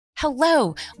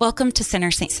Hello, welcome to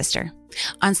Sinner Saint Sister.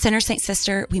 On Sinner Saint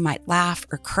Sister, we might laugh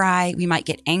or cry, we might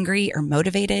get angry or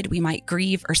motivated, we might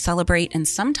grieve or celebrate, and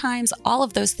sometimes all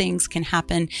of those things can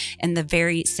happen in the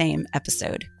very same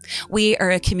episode. We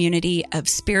are a community of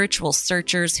spiritual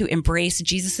searchers who embrace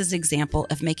Jesus' example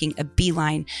of making a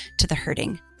beeline to the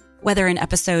hurting. Whether an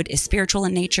episode is spiritual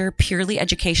in nature, purely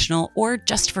educational, or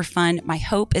just for fun, my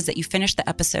hope is that you finish the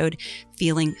episode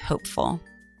feeling hopeful.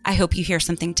 I hope you hear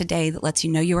something today that lets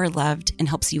you know you are loved and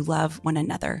helps you love one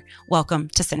another. Welcome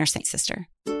to Sinner Saint Sister.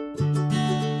 From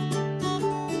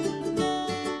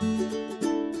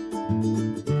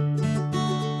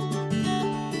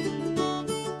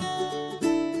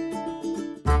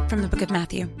the book of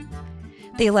Matthew.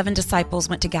 The 11 disciples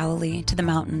went to Galilee, to the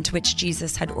mountain to which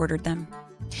Jesus had ordered them.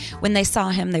 When they saw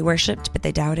him, they worshipped, but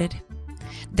they doubted.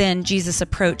 Then Jesus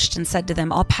approached and said to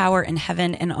them, "All power in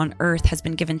heaven and on earth has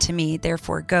been given to me.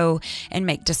 Therefore, go and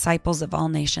make disciples of all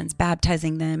nations,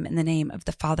 baptizing them in the name of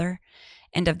the Father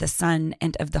and of the Son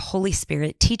and of the Holy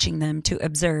Spirit, teaching them to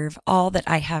observe all that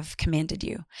I have commanded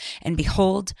you. And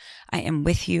behold, I am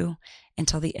with you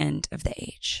until the end of the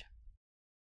age."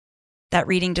 That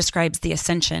reading describes the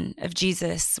ascension of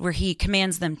Jesus, where he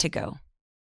commands them to go,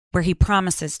 where he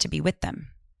promises to be with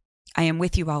them. I am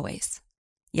with you always.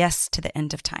 Yes, to the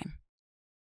end of time.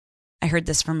 I heard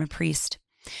this from a priest.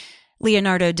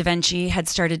 Leonardo da Vinci had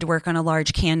started to work on a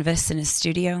large canvas in his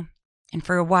studio, and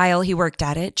for a while he worked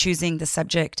at it, choosing the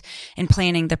subject and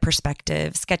planning the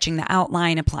perspective, sketching the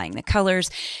outline, applying the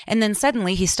colors, and then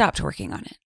suddenly he stopped working on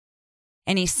it,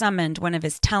 and he summoned one of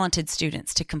his talented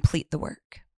students to complete the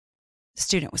work. The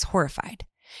student was horrified,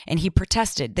 and he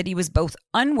protested that he was both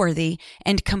unworthy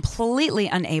and completely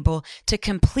unable to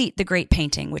complete the great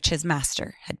painting which his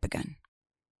master had begun.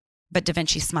 But Da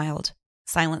Vinci smiled,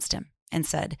 silenced him, and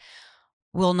said,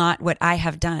 "Will not what I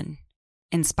have done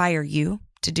inspire you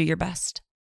to do your best?"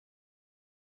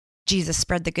 Jesus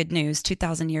spread the good news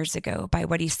 2,000 years ago by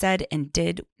what he said and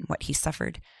did, what he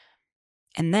suffered.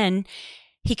 And then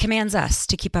he commands us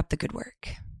to keep up the good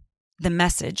work. The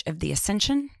message of the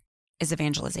ascension is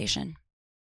evangelization.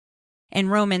 In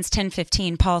Romans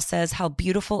 10:15, Paul says, "How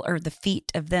beautiful are the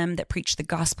feet of them that preach the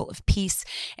gospel of peace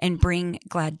and bring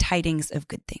glad tidings of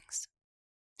good things."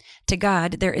 To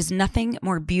God, there is nothing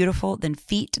more beautiful than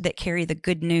feet that carry the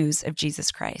good news of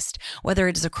Jesus Christ, whether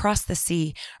it is across the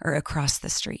sea or across the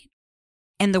street.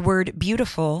 And the word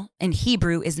beautiful in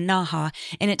Hebrew is naha,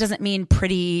 and it doesn't mean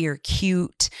pretty or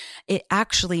cute. It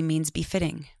actually means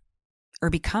befitting or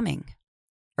becoming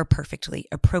or perfectly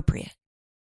appropriate.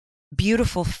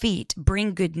 Beautiful feet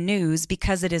bring good news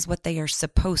because it is what they are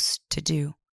supposed to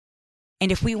do.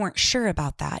 And if we weren't sure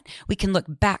about that, we can look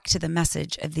back to the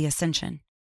message of the ascension.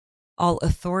 All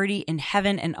authority in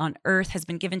heaven and on earth has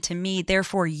been given to me.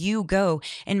 Therefore, you go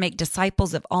and make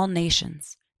disciples of all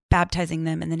nations, baptizing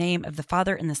them in the name of the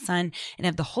Father and the Son and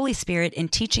of the Holy Spirit,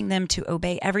 and teaching them to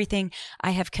obey everything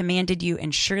I have commanded you.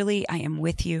 And surely I am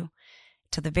with you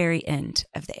to the very end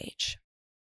of the age.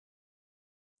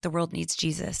 The world needs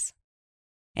Jesus.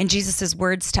 And Jesus'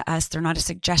 words to us, they're not a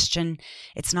suggestion.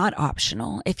 It's not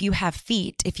optional. If you have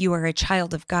feet, if you are a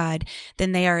child of God,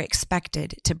 then they are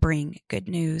expected to bring good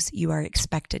news. You are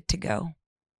expected to go.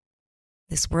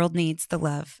 This world needs the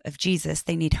love of Jesus.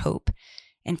 They need hope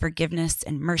and forgiveness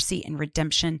and mercy and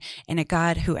redemption and a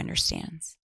God who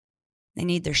understands. They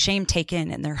need their shame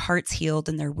taken and their hearts healed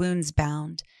and their wounds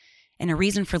bound, and a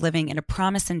reason for living and a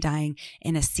promise in dying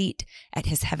and a seat at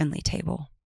his heavenly table.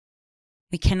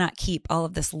 We cannot keep all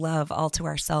of this love all to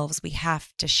ourselves. We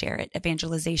have to share it.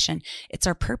 Evangelization, it's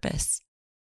our purpose.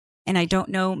 And I don't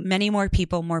know many more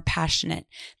people more passionate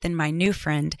than my new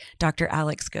friend, Dr.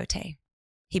 Alex Gotay.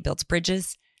 He builds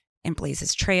bridges and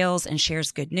blazes trails and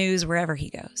shares good news wherever he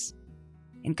goes.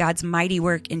 And God's mighty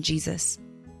work in Jesus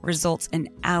results in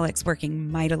Alex working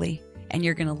mightily. And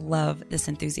you're going to love this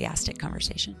enthusiastic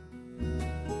conversation.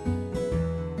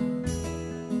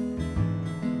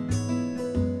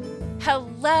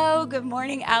 Hello. Good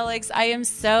morning, Alex. I am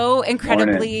so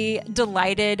incredibly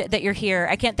delighted that you're here.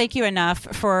 I can't thank you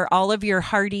enough for all of your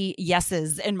hearty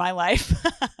yeses in my life.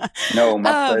 No,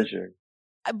 my pleasure.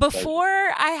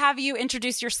 Before I have you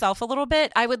introduce yourself a little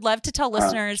bit, I would love to tell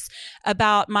listeners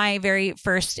about my very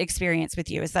first experience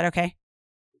with you. Is that okay?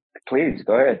 Please,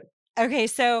 go ahead. Okay.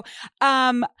 So,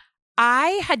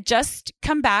 I had just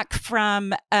come back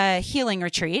from a healing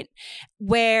retreat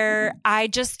where I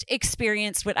just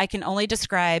experienced what I can only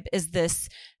describe as this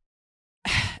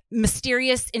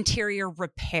mysterious interior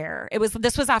repair.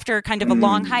 This was after kind of a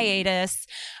long hiatus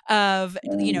of,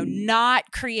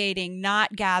 not creating,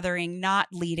 not gathering, not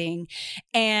leading.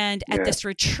 And at this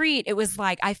retreat, it was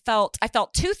like, I felt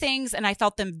two things, and I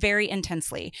felt them very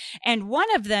intensely. And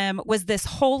one of them was this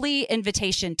holy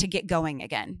invitation to get going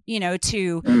again,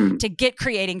 to get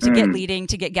creating, to get leading,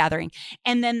 to get gathering.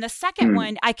 And then the second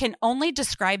one, I can only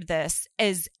describe this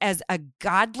as a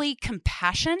godly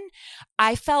compassion.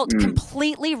 I felt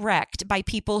completely wrecked by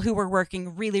people who were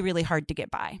working really, really hard to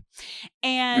get by.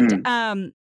 And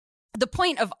the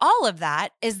point of all of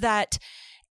that is that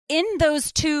in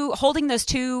holding those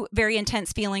two very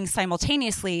intense feelings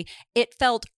simultaneously, it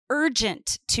felt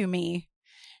urgent to me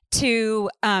to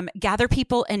gather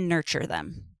people and nurture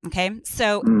them. Okay.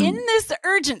 So in this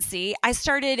urgency, I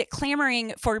started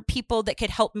clamoring for people that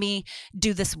could help me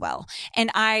do this well.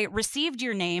 And I received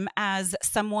your name as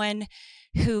someone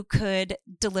who could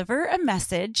deliver a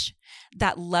message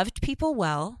that loved people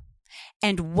well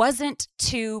and wasn't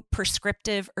too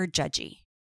prescriptive or judgy.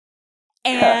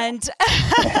 And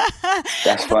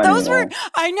that's funny. Those were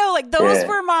my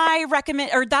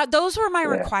those were my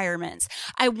requirements.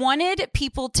 I wanted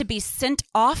people to be sent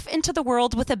off into the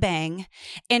world with a bang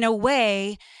in a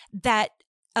way that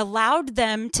allowed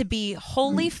them to be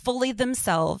wholly, fully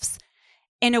themselves,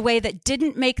 in a way that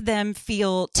didn't make them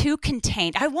feel too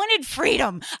contained. I wanted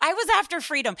freedom. I was after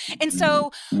freedom. And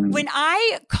so when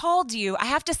I called you, I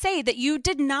have to say that you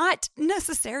did not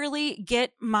necessarily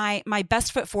get my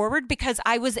best foot forward, because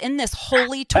I was in this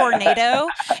holy tornado.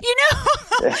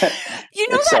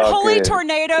 That holy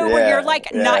tornado where you're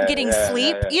like not getting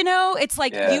sleep, it's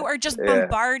like you are just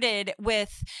bombarded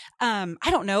with, I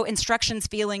don't know, instructions,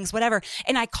 feelings, whatever.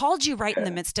 And I called you right in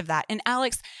the midst of that. And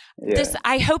Alex,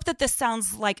 I hope that this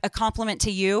sounds like a compliment to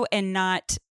you and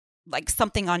not like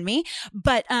something on me.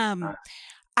 But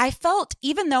I felt,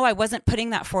 even though I wasn't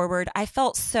putting that forward, I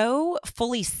felt so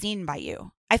fully seen by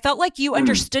you. I felt like you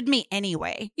understood me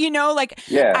anyway,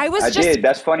 I did.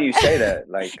 That's funny you say that.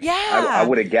 Like, I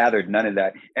would have gathered none of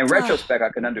that. In retrospect, I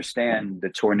can understand the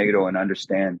tornado and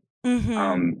understand,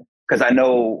 because I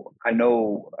know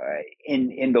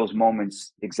in those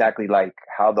moments exactly like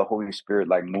how the Holy Spirit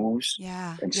like moves.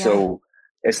 So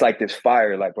it's like this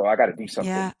fire, like, bro, I got to do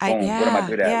something. Boom. What am I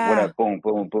good at? Boom,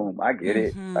 boom, boom. I get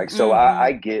it. Like, so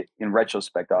I get in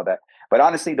retrospect all that. But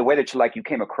honestly, the way that you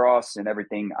came across and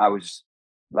everything, I was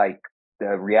like,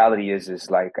 the reality is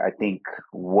like, I think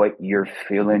what you're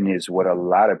feeling is what a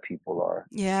lot of people are.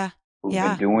 Who've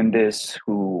been doing this,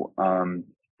 who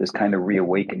this kind of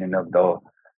reawakening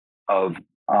of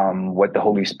what the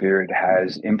Holy Spirit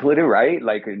has inputted, right?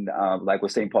 Like like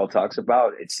what St. Paul talks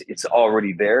about, it's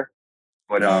already there.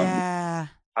 But how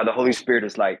the Holy Spirit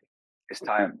is like, it's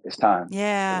time. Let's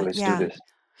do this.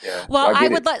 Well,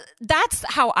 so that's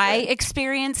how I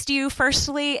experienced you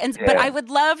firstly. But I would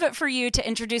love for you to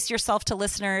introduce yourself to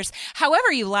listeners however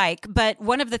you like. But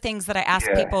one of the things that I ask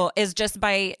people is just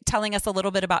by telling us a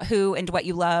little bit about who and what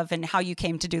you love and how you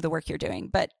came to do the work you're doing.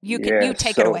 But you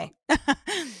take it away.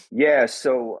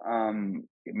 So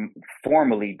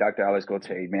formally, Dr. Alex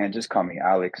Gotay, man, just call me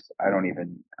Alex. I don't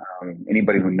even,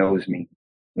 anybody who knows me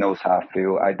knows how I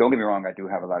feel. Don't get me wrong, I do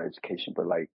have a lot of education, but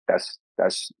like that's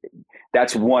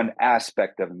one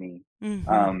aspect of me.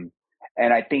 And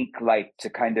I think like to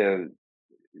kind of,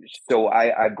 so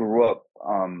I grew up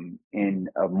in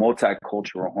a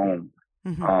multicultural home.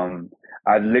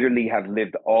 I literally have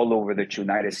lived all over the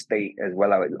United States as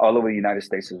well. All over the United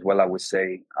States as well, I would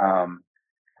say. I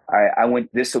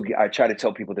try to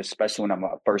tell people this, especially when I'm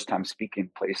first time speaking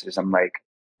places. I'm like,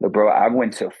 look, bro, I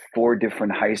went to 4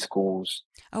 different high schools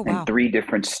in 3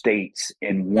 different states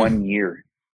in 1 year.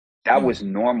 That was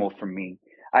normal for me.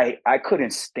 I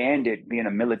couldn't stand it being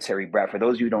a military brat. For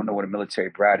those of you who don't know what a military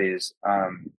brat is,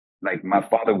 like my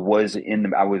father was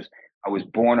I was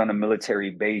born on a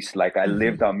military base. Like I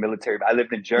lived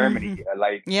in Germany.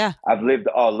 I've lived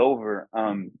all over.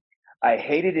 I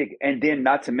hated it. And then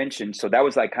not to mention, so that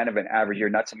was like kind of an average year,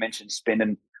 not to mention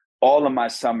spending all of my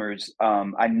summers.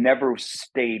 I never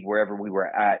stayed wherever we were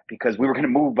at because we were going to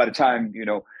move by the time,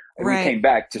 we came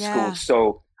back to school.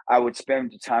 So I would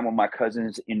spend time with my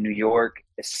cousins in New York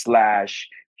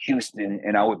 / Houston,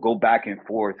 and I would go back and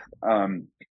forth.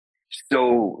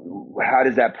 So how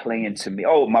does that play into me?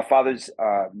 Oh, my father's,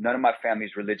 none of my family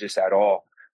is religious at all.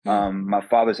 My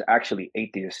father's actually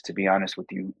atheist, to be honest with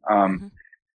you.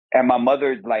 And my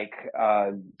mother, like,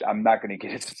 I'm not going to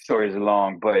get into stories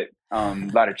long, but a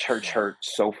lot of church hurt,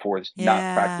 so forth, not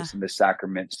practicing the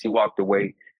sacraments. She walked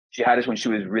away. She had us when she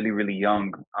was really, really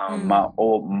young. My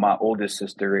oldest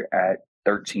sister at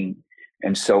 13.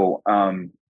 And so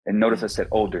And notice I said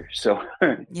older. So,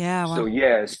 Yeah.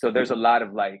 Wow. so there's a lot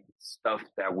of like stuff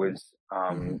that was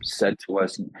said to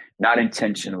us, not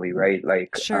intentionally, right? Like,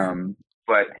 Sure.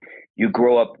 but you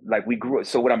grow up like we grew up.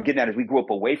 So what I'm getting at is we grew up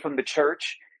away from the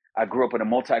church. I grew up in a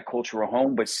multicultural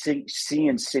home, but seeing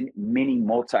many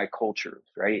multicultures,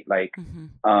 right? Like,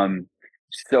 um,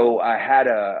 so I had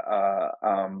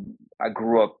I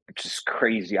grew up just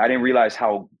crazy. I didn't realize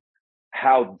how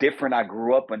different I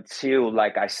grew up until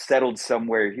like I settled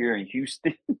somewhere here in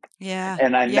Houston. Yeah.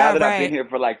 And now Yeah. that I've been Right. here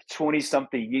for like 20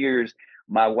 something years,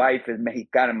 my wife is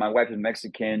Mexicana, my wife is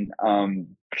Mexican.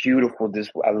 Beautiful.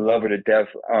 Just I love her to death.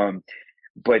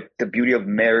 But the beauty of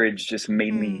marriage just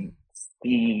made me Mm.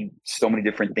 see so many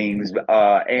different things,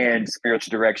 and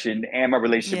spiritual direction, and my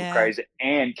relationship with Yeah. Christ,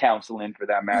 and counseling for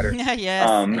that matter. Yes.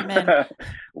 Um, Amen.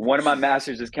 one of my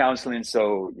masters is counseling,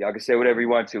 so y'all can say whatever you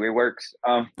want to. It works.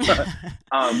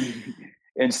 Um,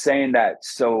 in saying that,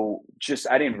 so just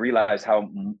I didn't realize how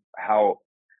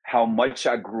how much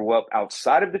I grew up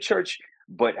outside of the church,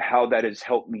 but how that has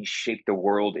helped me shape the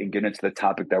world and get into the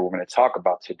topic that we're going to talk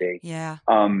about today. Yeah.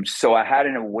 So I had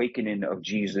an awakening of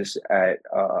Jesus at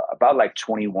about like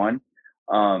 21.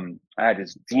 I had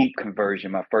this deep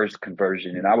conversion, my first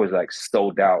conversion, and I was like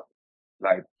sold out.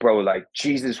 Like, bro, like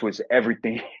Jesus was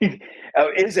everything.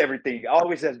 Is everything.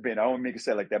 Always has been. I don't make it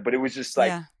sound like that, but it was just like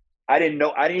Yeah. I didn't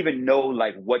even know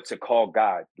like what to call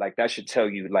God. Like that should tell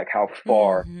you like how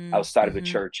far Mm-hmm. outside of the Mm-hmm.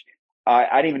 church. I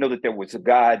didn't even know that there was a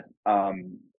God.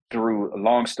 Through a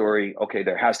long story, okay,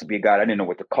 there has to be a God. I didn't know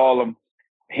what to call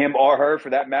him or her for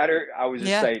that matter. I was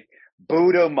just Yeah. like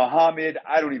Buddha, Muhammad,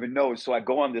 I don't even know. So I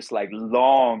go on this like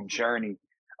long journey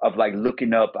of like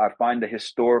looking up. I find the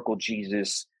historical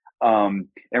Jesus.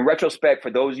 In retrospect,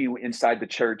 for those of you inside the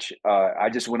church, I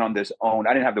just went on this own.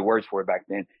 I didn't have the words for it back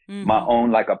then. My Mm-hmm.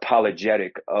 own like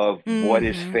apologetic of what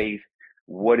is Mm-hmm. faith,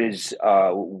 what is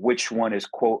which one is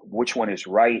quote, which one is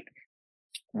right,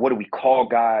 what do we call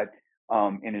God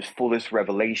in his fullest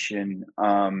revelation.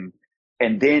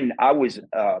 And then I was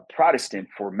Protestant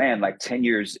for man like 10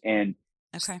 years and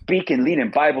Okay. speaking, leading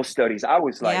Bible studies. I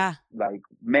was Yeah. like,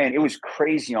 man, it was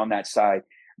crazy on that side.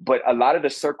 But a lot of the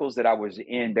circles that I was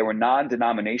in, they were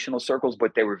non-denominational circles,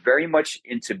 but they were very much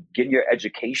into getting your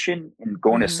education and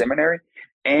going to Mm-hmm. seminary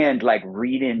and like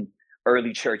reading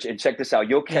early church. And check this out,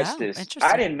 you'll catch Yeah. this. I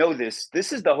Interesting. didn't know this.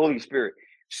 This is the Holy Spirit.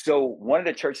 So one of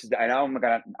the churches that, and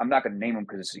I'm not gonna name them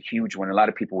because it's a huge one. A lot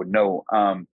of people would know.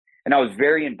 And I was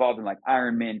very involved in like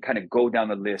Iron Man, kind of go down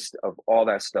the list of all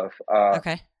that stuff.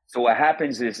 Okay. So what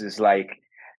happens is like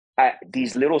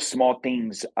these little small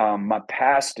things. My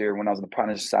pastor, when I was on the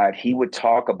Protestant side, he would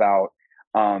talk about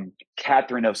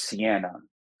Catherine of Siena,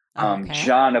 Okay.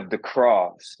 John of the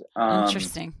Cross,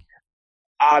 Interesting.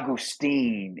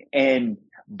 Augustine, and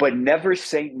but never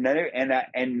Saint none.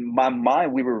 And my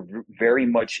mind, we were very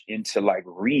much into like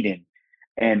reading,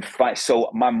 so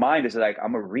my mind is like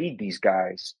I'm gonna read these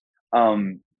guys.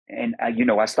 And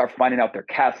I start finding out they're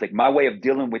Catholic. My way of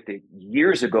dealing with it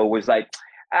years ago was like,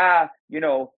 that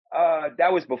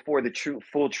was before the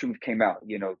full truth came out.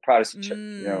 Protestant church,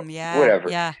 Yeah. whatever.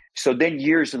 Yeah. So then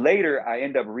years later, I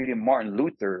end up reading Martin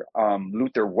Luther,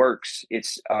 Luther Works.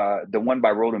 It's the one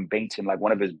by Roland Bainton, like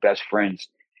one of his best friends.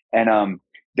 And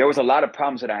there was a lot of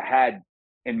problems that I had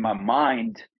in my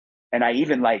mind. And I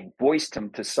even like voiced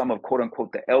them to some of quote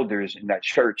unquote the elders in that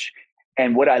church.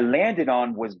 And what I landed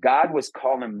on was God was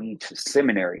calling me to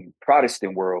seminary,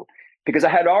 Protestant world, because I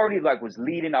had already like was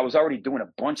leading. I was already doing a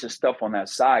bunch of stuff on that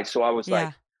side. So I was like,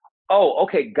 Yeah. oh,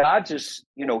 okay, God just,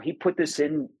 he put this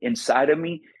inside of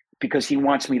me because he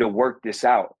wants me to work this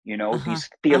out, Uh-huh. these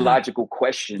Uh-huh. theological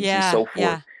questions and Yeah. so forth.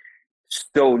 Yeah.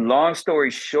 So long story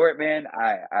short, man,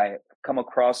 I come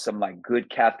across some like good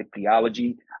Catholic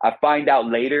theology. I find out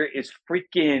later it's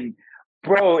freaking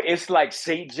bro, it's like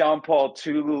St. John Paul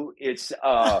II. It's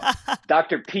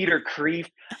Dr. Peter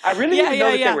Kreeft. I really Yeah. didn't know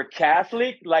Yeah. that they Yeah. were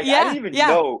Catholic. Like I Yeah. didn't even Yeah.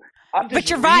 know. I'm But just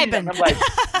you're reading and vibing. I'm like,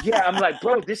 yeah, I'm like,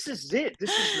 bro, this is it. This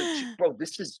is legit, bro.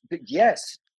 This is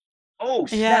yes. Oh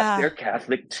snap, Yeah. they're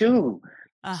Catholic too.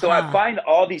 So I Uh-huh. find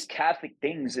all these Catholic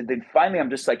things, and then finally I'm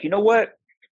just like, you know what?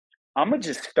 I'm gonna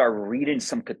just start reading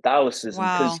some Catholicism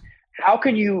because Wow. how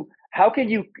can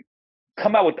you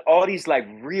come out with all these like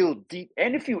real deep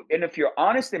and if you're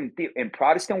honest in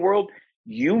Protestant world,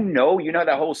 you know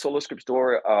that whole sola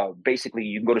scriptura, basically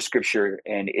you can go to scripture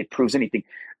and it proves anything.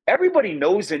 Everybody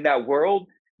knows in that world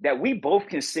that we both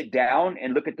can sit down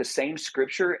and look at the same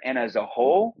scripture, and as a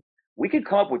whole we could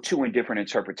come up with two different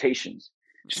interpretations.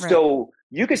 Right. So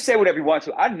you can say whatever you want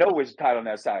to. I know what's title on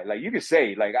that side. Like you can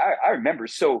say, like I remember.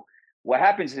 So what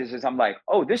happens is I'm like,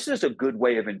 oh, this is a good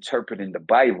way of interpreting the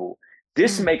Bible.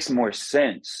 This Mm. makes more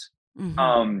sense.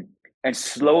 Mm-hmm. And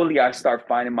slowly I start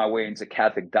finding my way into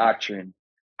Catholic doctrine.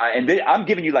 And then I'm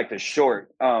giving you like the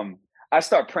short. I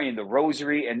start praying the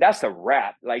rosary, and that's a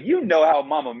wrap. Like, you know how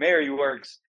Mama Mary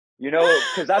works,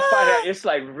 because I find that it's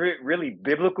like really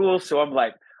biblical. So I'm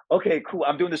like, okay, cool.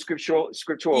 I'm doing the scriptural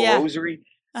Yeah. rosary.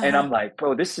 And I'm like,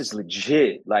 bro, this is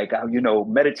legit. Like,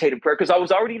 meditative prayer. Because I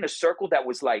was already in a circle that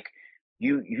was like,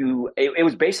 it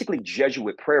was basically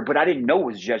Jesuit prayer, but I didn't know it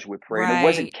was Jesuit prayer. Right. And it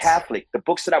wasn't Catholic. The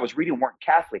books that I was reading weren't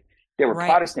Catholic. They were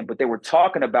Protestant, but they were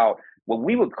talking about what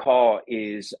we would call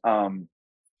is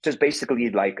just basically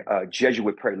like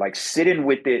Jesuit prayer, like sitting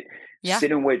with it,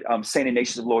 sitting with St.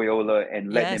 Ignatius of Loyola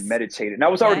and letting it meditate. And I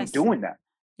was already doing that.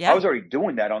 I was already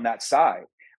doing that on that side.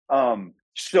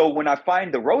 So when I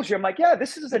find the rosary, I'm like, yeah,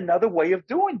 this is another way of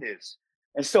doing this.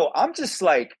 And so I'm just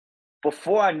like,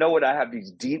 before I know it, I have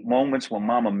these deep moments with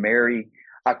Mama Mary.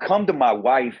 I come to my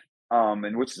wife,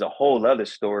 and which is a whole other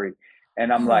story.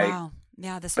 And I'm like, wow.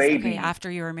 Yeah, this baby, is okay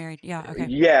after you were married. Yeah, okay.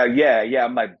 Yeah.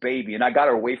 I'm like, baby. And I got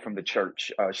her away from the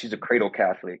church. She's a cradle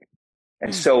Catholic.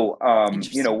 And so,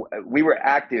 we were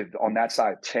active on that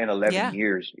side 10, 11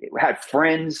 years. We had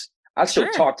friends. I still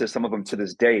talk to some of them to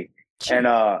this day. Sure.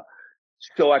 And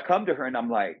so I come to her and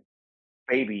I'm like,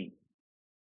 baby,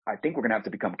 I think we're going to have to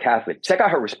become Catholic. Check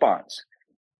out her response.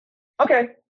 Okay.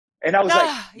 And I was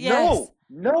like, no,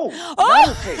 not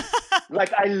okay.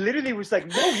 Like, I literally was like,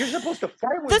 no, you're supposed to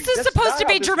fight with this me. Is supposed to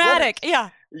be dramatic. Works. Yeah.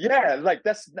 Yeah. Like,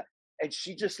 that's not, and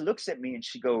she just looks at me and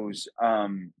she goes,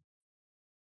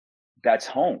 that's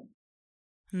home.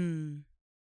 And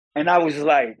I was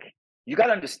like, you got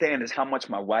to understand is how much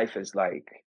my wife is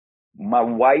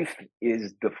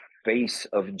the face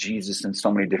of Jesus in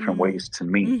so many different ways to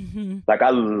me. Mm-hmm. Like,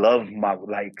 I love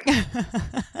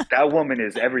that woman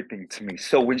is everything to me.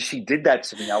 So when she did that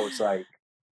to me, I was like,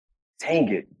 dang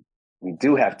it, we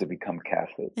do have to become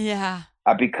Catholic. Yeah.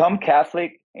 I become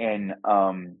Catholic, and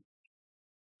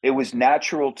it was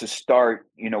natural to start,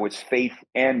 it's faith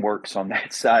and works on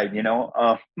that side,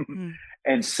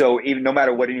 And so even no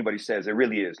matter what anybody says, it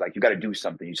really is like, you got to do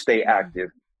something, you stay active.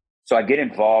 So I get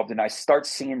involved and I start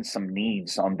seeing some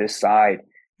needs on this side.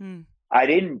 I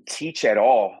didn't teach at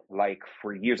all, like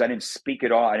for years. I didn't speak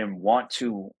at all. I didn't want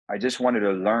to. I just wanted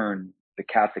to learn the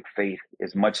Catholic faith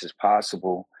as much as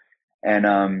possible. And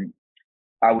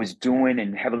I was doing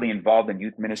and heavily involved in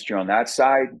youth ministry on that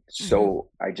side. So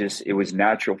it was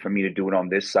natural for me to do it on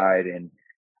this side. And,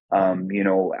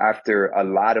 after a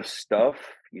lot of stuff,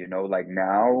 like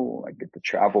now I get to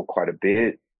travel quite a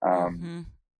bit.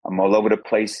 I'm all over the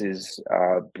places,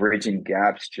 bridging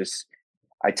gaps.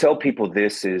 I tell people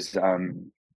this is,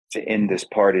 to end this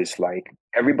part is like,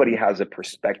 everybody has a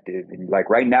perspective. And like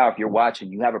right now, if you're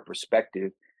watching, you have a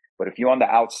perspective. But if you're on the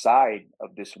outside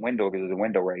of this window, because there's a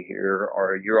window right here,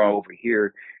 or you're over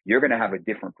here, you're going to have a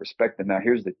different perspective. Now,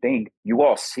 here's the thing. You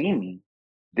all see me.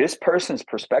 This person's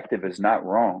perspective is not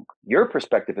wrong. Your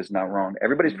perspective is not wrong.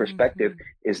 Everybody's perspective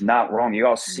is not wrong. You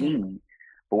all see me.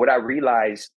 But what I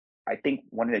realized, I think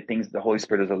one of the things the Holy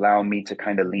Spirit has allowed me to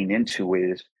kind of lean into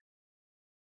is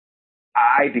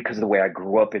because of the way I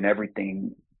grew up and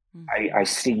everything, I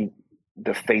see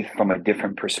the faith from a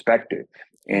different perspective.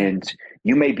 And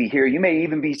you may be here, you may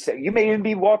even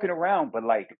be walking around, but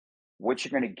like what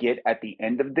you're going to get at the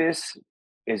end of this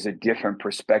is a different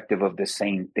perspective of the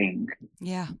same thing.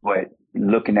 Yeah. But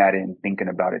looking at it and thinking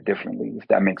about it differently, if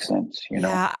that makes sense,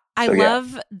 Yeah. I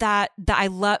love that.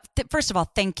 First of all,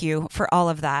 thank you for all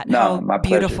of that. No, my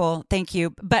beautiful. Pleasure. Thank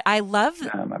you. But I love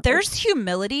there's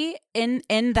humility in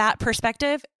that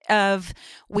perspective of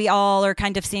we all are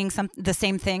kind of seeing the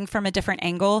same thing from a different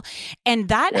angle. And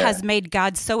that has made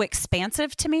God so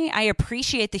expansive to me. I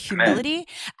appreciate the humility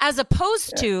as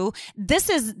opposed to this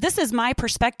is my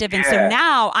perspective. And so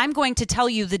now I'm going to tell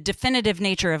you the definitive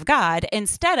nature of God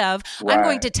instead of I'm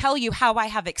going to tell you how I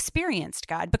have experienced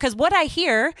God. Because what I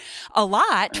hear a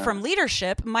lot from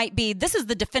leadership might be, this is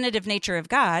the definitive nature of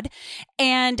God.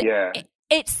 And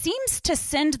it seems to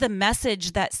send the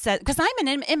message that says, because I'm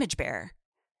an image bearer.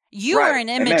 You are an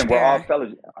image bearer. We're all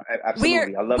fellows.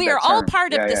 Absolutely. I love we that are term. all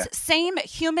part of this same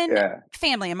human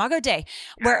family, Imago Dei,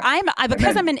 where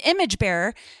because I'm an image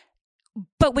bearer.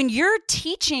 But when you're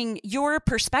teaching your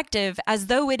perspective as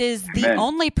though it is the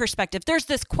only perspective, there's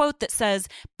this quote that says,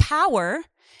 power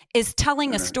is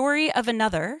telling a story of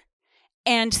another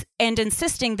and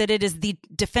insisting that it is the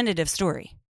definitive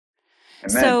story.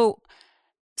 Amen.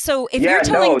 So if you're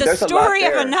telling the story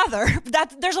of another,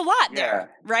 there's a lot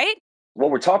there, right? What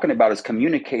we're talking about is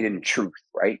communicating truth,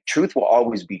 right? Truth will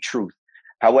always be truth.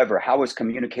 However, how it's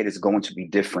communicated is going to be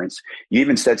different. You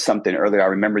even said something earlier. I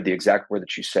remember the exact word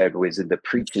that you said was that the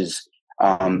preaches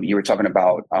You were talking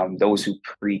about those who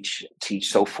preach, teach,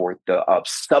 so forth, the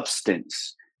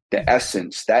substance, the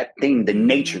essence, that thing, the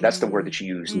nature, that's the word that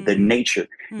you use, the nature.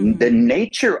 The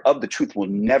nature of the truth will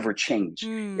never change.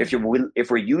 If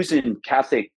we're using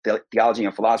Catholic theology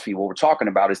and philosophy, what we're talking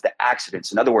about is the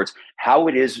accidents. In other words, how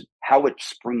it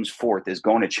springs forth is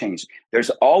going to change. There's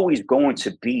always going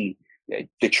to be,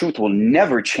 the truth will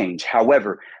never change.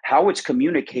 However, how it's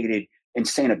communicated in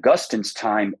St. Augustine's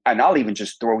time, and I'll even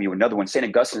just throw you another one, St.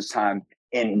 Augustine's time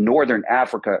in Northern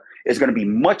Africa is going to be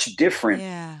much different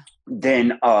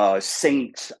than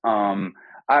Saint,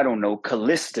 I don't know,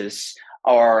 Callistus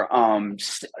or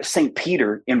Saint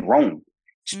Peter in Rome.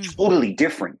 It's totally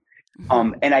different.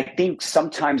 And I think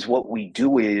sometimes what we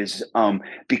do is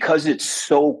because it's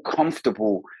so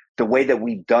comfortable the way that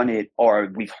we've done it or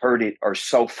we've heard it or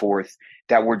so forth,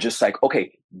 that we're just like,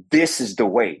 okay, this is the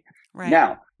way. Right.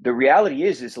 Now, the reality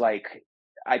is like,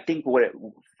 I think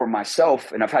for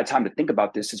myself, and I've had time to think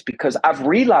about this, is because I've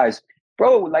realized,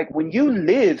 bro, like when you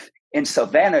live in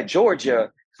Savannah,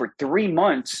 Georgia for 3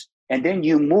 months, and then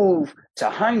you move to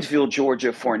Hinesville,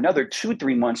 Georgia for another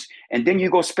 2-3 months, and then you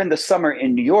go spend the summer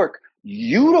in New York,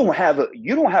 you don't have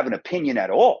an opinion at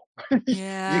all.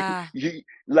 Yeah. you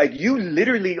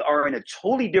literally are in a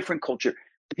totally different culture.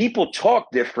 People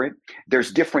talk different.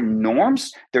 There's different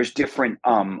norms. There's different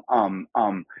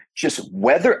just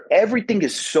weather. Everything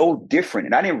is so different.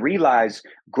 And I didn't realize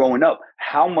growing up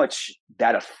how much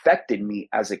that affected me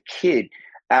as a kid,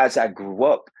 as I grew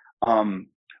up.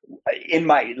 In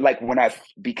my, like when I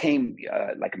became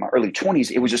like in my early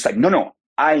 20s, it was just like, no,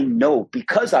 I know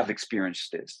because I've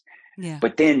experienced this. Yeah.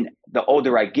 But then the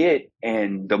older I get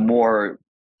and the more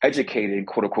educated,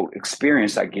 quote unquote,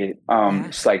 experience I get,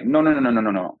 it's like,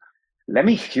 no. Let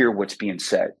me hear what's being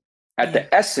said. At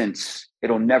the essence,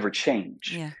 it'll never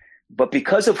change. Yeah. But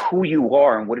because of who you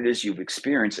are and what it is you've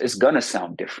experienced, it's going to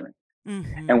sound different.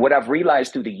 And what I've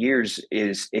realized through the years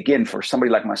is, again, for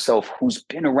somebody like myself, who's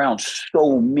been around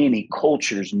so many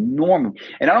cultures normally,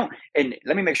 and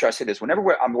let me make sure I say this,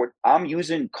 whenever I'm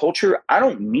using culture, I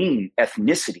don't mean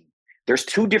ethnicity. There's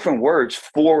two different words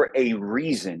for a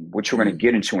reason, which we're going to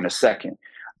get into in a second.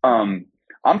 I'm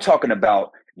talking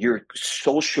about your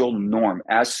social norm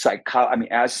as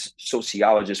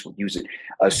sociologists would use it,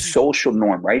 a social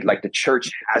norm, right? Like the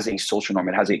church has a social norm,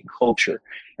 it has a culture.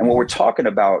 And what we're talking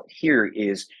about here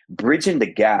is bridging the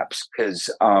gaps, because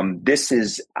this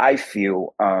is, I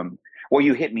feel, well,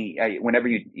 you hit me whenever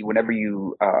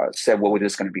you said what was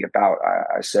this going to be about.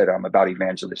 I said about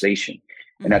evangelization.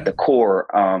 And at the core,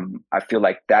 I feel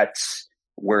like that's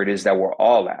where it is that we're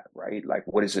all at, right? Like,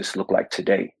 what does this look like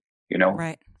today? You know?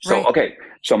 Right. So, right. Okay.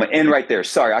 So I'm going to end right there.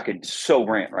 Sorry, I could so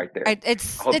rant right there.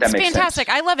 It's fantastic.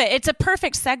 I love it. It's a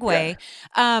perfect segue.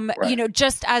 Right.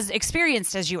 Just as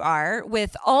experienced as you are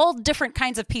with all different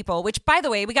kinds of people, which by the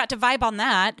way, we got to vibe on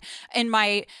that in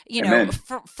my,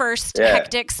 first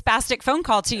hectic spastic phone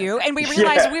call to you. And we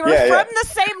realized we were from the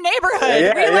same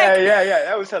neighborhood.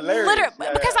 That was hilarious.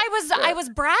 Because I was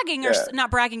bragging or not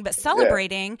bragging, but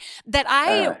celebrating that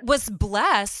I was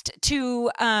blessed to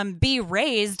be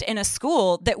raised in a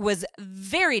school that was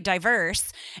very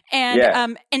diverse and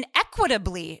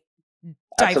equitably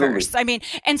diverse. Absolutely. I mean,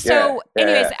 and so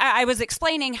anyways, I was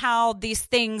explaining how these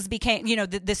things became,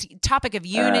 this topic of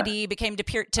unity became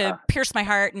to pierce my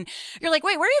heart. And you're like,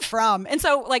 wait, where are you from? And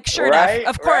so like, sure enough,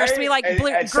 of course, we like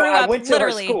grew up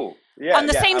literally on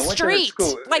the same street.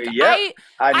 Like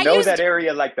I know used that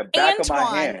area like the back of my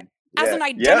hand. As an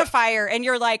identifier, and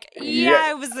you're like,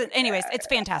 it was. Anyways, it's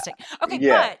fantastic. Okay,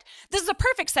 but this is a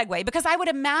perfect segue because I would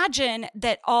imagine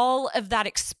that all of that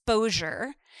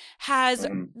exposure has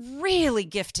really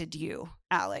gifted you,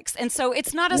 Alex. And so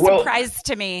it's not a surprise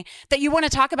to me that you want to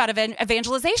talk about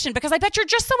evangelization because I bet you're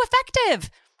just so effective.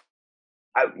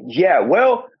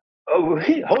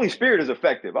 Holy Spirit is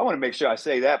effective. I want to make sure I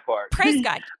say that part. Praise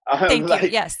God. Thank you.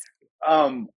 Yes.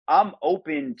 I'm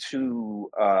open to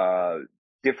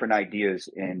different ideas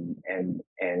and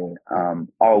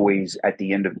always at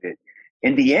the end of it.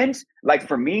 In the end, like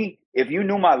for me, if you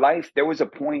knew my life, there was a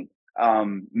point,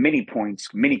 many points,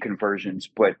 many conversions,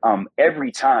 but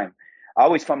every time I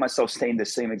always find myself saying the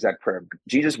same exact prayer.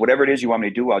 Jesus, whatever it is you want me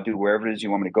to do, I'll do. Wherever it is you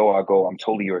want me to go, I'll go. I'm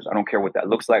totally yours. I don't care what that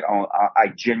looks like. I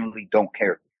genuinely don't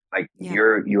care. Like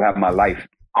you have my life.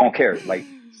 I don't care. Like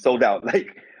sold out.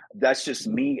 Like that's just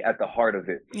me at the heart of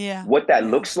it. Yeah. What that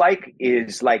looks like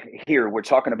is like here, we're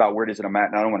talking about where it is that I'm at,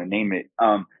 and I don't want to name it.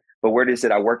 But where it is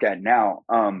that I work at now,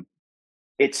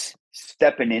 it's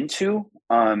stepping into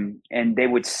and they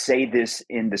would say this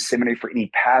in the seminary for any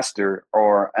pastor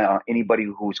or anybody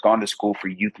who's gone to school for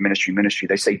youth ministry.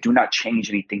 They say, do not change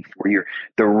anything for a year.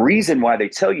 The reason why they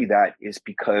tell you that is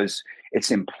because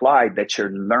it's implied that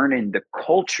you're learning the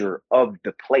culture of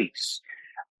the place.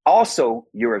 Also,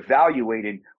 you're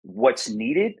evaluating what's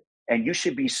needed, and you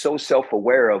should be so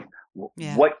self-aware of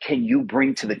what can you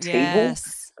bring to the table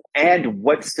and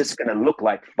what's this going to look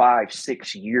like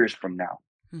 5-6 years from now.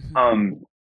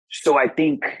 So I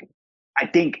think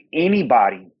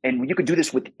anybody, and you could do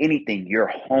this with anything, your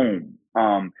home,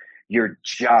 your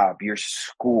job, your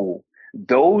school,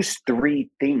 those three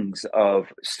things of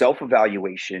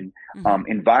self-evaluation,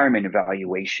 environment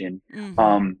evaluation,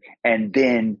 and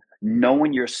then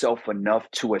knowing yourself enough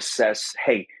to assess,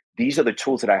 hey, these are the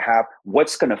tools that I have,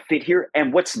 what's going to fit here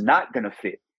and what's not going to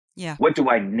fit. Yeah. What do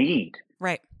I need?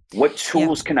 Right. What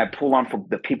tools can I pull on from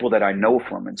the people that I know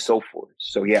from and so forth?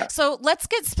 So, yeah. So let's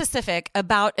get specific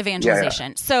about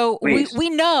evangelization. Yeah. So we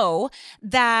know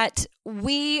that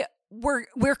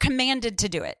we're commanded to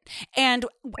do it. And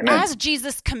as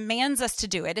Jesus commands us to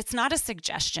do it, it's not a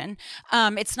suggestion.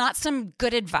 It's not some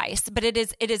good advice, but it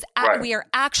is, we are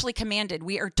actually commanded.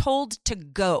 We are told to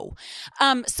go.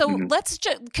 So let's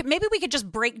maybe we could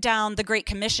just break down the Great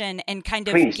Commission and kind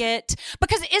of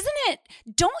because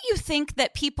don't you think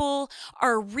that people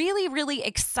are really, really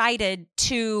excited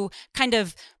to kind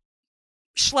of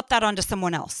schlep that onto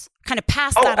someone else, kind of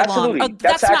pass that absolutely. along?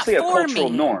 That's actually not for a cultural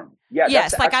me. norm. Yeah,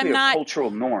 yes, that's like actually I'm not a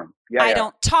cultural norm. I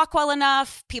don't talk well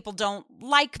enough. People don't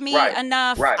like me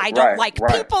enough. I don't like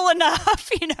people enough.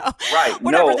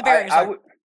 Whatever the barriers are.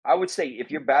 I would say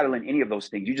if you're battling any of those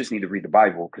things, you just need to read the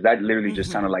Bible, because that literally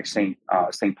just sounded like Saint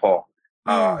Paul.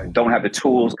 Don't have the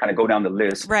tools. Kind of go down the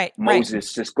list.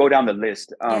 Moses, just go down the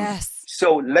list.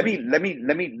 So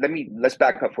let's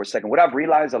back up for a second. What I've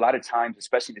realized a lot of times,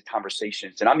 especially the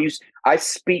conversations, and I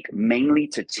speak mainly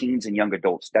to teens and young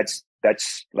adults. That's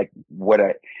like what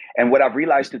I've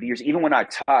realized through the years, even when I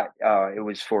taught, it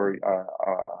was for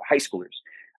high schoolers.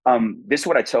 This is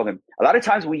what I tell them. A lot of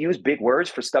times we use big words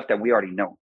for stuff that we already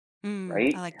know.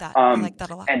 Right. I like that. I like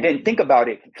that a lot. And then think about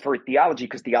it for theology,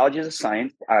 because theology is a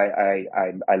science.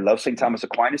 I love St. Thomas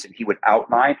Aquinas, and he would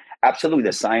outline absolutely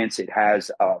the science. It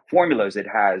has formulas. It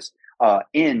has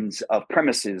ends of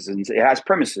premises, and it has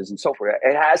premises and so forth.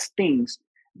 It has things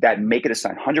that make it a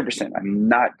science. 100%. I'm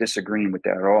not disagreeing with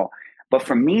that at all. But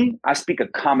for me, I speak a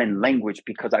common language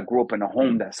because I grew up in a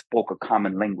home that spoke a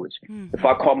common language. If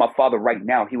I called my father right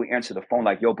now, he would answer the phone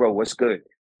like, yo, bro, what's good?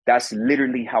 That's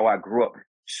literally how I grew up.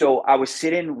 So I was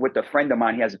sitting with a friend of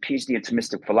mine. He has a PhD in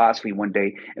Thomistic philosophy one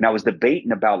day. And I was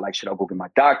debating about, like, should I go get my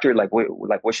doctorate?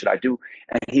 What should I do?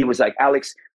 And he was like,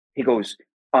 Alex, he goes,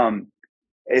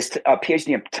 it's a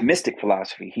PhD in Thomistic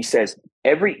philosophy. He says,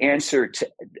 every answer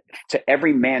to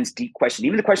every man's deep question,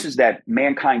 even the questions that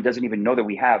mankind doesn't even know that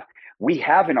we have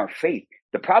in our faith.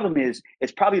 The problem is,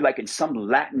 it's probably like in some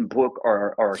Latin book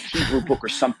or Hebrew book or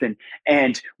something.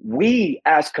 And we,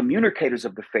 as communicators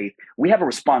of the faith, we have a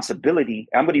responsibility.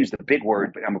 I'm going to use the big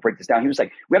word, but I'm going to break this down. He was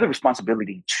like, we have the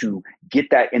responsibility to get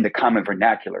that in the common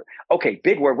vernacular. Okay,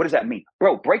 big word. What does that mean?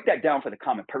 Bro, break that down for the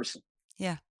common person.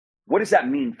 Yeah. What does that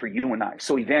mean for you and I?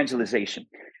 So evangelization.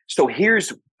 So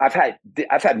I've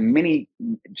had many,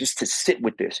 just to sit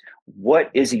with this.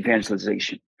 What is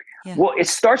evangelization? Yeah. Well, it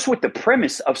starts with the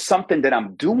premise of something that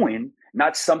I'm doing,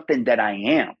 not something that I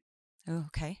am. Oh,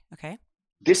 okay.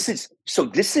 This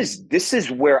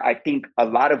is where I think a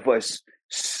lot of us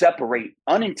separate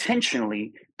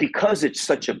unintentionally, because it's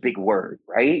such a big word,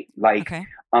 right? Like,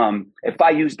 if I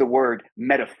use the word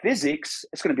metaphysics,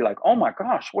 it's going to be like, oh my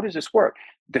gosh, what is this word?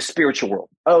 The spiritual world.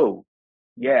 Oh,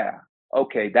 yeah.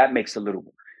 Okay, that makes a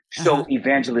little. So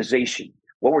evangelization.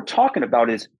 What we're talking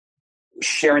about is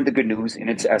sharing the good news in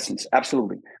its essence.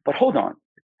 Absolutely. But hold on.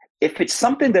 If it's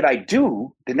something that I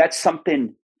do, then that's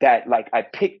something that, like, I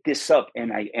pick this up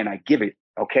and I give it.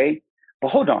 Okay. But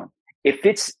hold on. If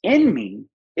it's in me,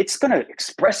 it's going to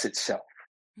express itself,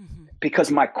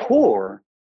 because my core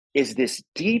is this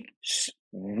deep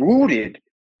rooted,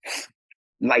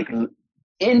 like,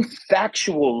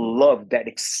 infatual love that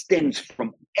extends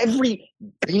from every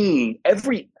being,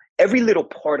 every little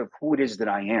part of who it is that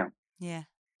I am. Yeah.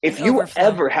 If you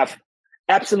ever have,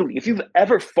 absolutely, if you've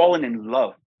ever fallen in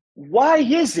love, why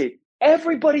is it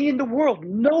everybody in the world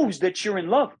knows that you're in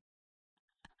love?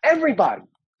 Everybody.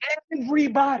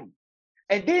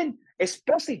 And then,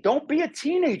 especially, don't be a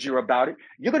teenager about it.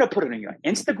 You're going to put it on your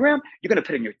Instagram. You're going to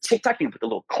put it on your TikTok. You're going to put the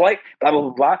little click, blah, blah,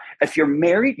 blah, blah. If you're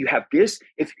married, you have this.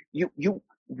 If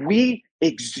we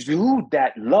exude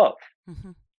that love.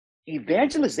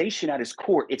 evangelization at its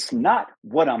core, it's not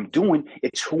what I'm doing,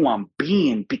 it's who I'm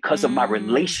being because of my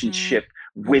relationship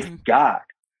with God.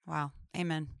 Wow.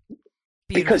 Amen. Beautiful.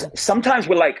 Beautiful. Because sometimes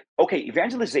we're like, okay,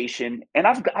 evangelization, and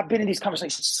I've been in these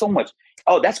conversations so much.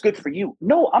 Oh, that's good for you.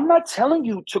 No, I'm not telling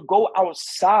you to go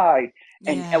outside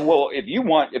and well,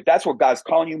 if that's what God's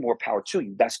calling you, more power to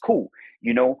you. That's cool,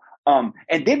 you know.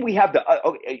 And then we have the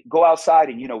go outside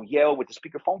and yell with the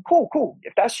speakerphone. Cool.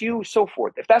 If that's you, so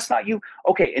forth. If that's not you,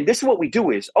 okay. And this is what we do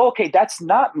is, okay, that's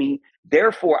not me.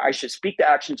 Therefore, I should speak the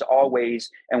actions always,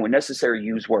 and when necessary,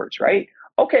 use words. Right?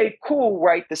 Okay, cool,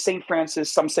 right? The St.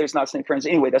 Francis, some say it's not St. Francis.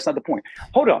 Anyway, that's not the point.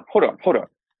 Hold on.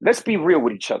 Let's be real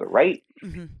with each other, right?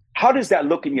 How does that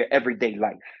look in your everyday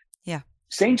life? Yeah.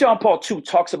 St. John Paul II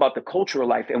talks about the cultural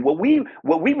life. And what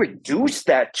we reduce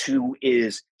that to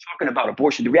is talking about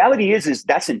abortion. The reality is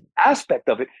that's an aspect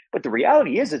of it. But the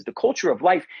reality is the culture of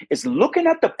life is looking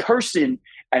at the person,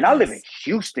 and I live in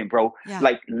Houston, bro,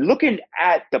 like looking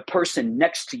at the person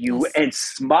next to you and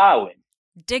smiling.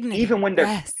 Dignity. Even when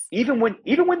they're even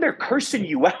when they're cursing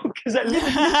you out, because I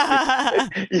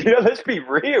live in let's be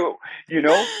real,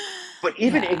 but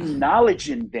even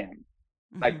acknowledging them,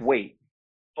 like, wait,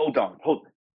 hold on,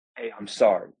 hey, I'm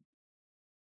sorry,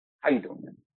 how you doing,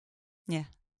 man? Yeah.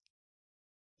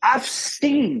 I've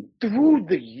seen through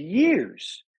the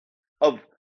years of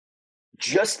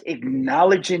just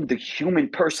acknowledging the human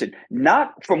person,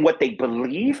 not from what they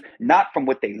believe, not from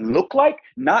what they look like,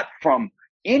 not from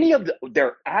any of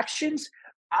their actions.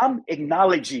 I'm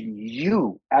acknowledging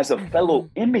you as a fellow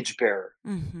image bearer.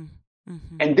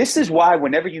 And this is why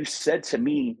whenever you said to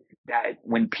me that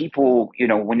when people,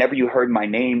 whenever you heard my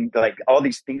name, like all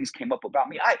these things came up about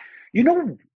me, you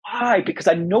know why? Because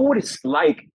I know what it's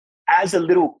like as a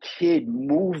little kid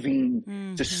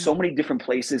moving to so many different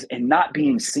places and not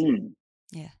being seen.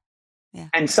 Yeah.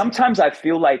 And sometimes I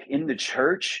feel like in the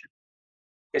church,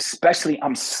 especially,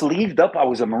 I'm sleeved up. I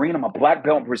was a Marine. I'm a black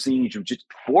belt in Brazilian Jiu-Jitsu,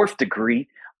 4th degree.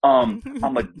 I'm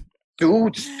a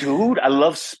dude's dude. I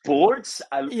love sports.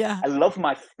 I love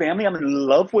my family. I'm in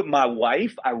love with my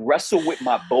wife. I wrestle with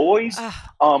my boys.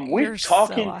 We're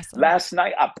talking so awesome. Last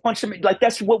night. I punched him. Like,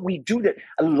 that's what we do. That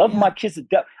I love my kids to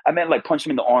death. I meant like punch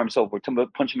them in the arms over, punch them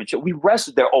in the chest. We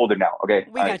wrestle. They're older now. Okay.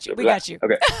 We got you.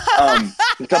 Okay.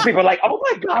 Some people are like, oh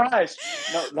my gosh.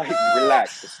 No, like,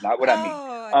 relax. That's not what I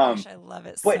mean. Gosh, I love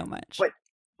it so much.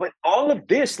 But all of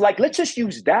this, like, let's just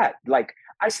use that. Like,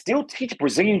 I still teach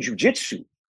Brazilian Jiu-Jitsu.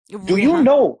 Do you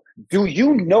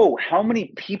know how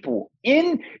many people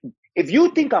if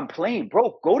you think I'm playing,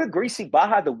 bro, go to Gracie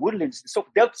Baja, the Woodlands. So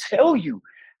they'll tell you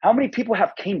how many people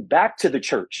have came back to the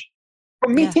church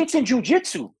from me teaching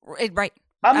Jiu-Jitsu. Right.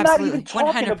 I'm Absolutely. not even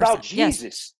talking 100%. about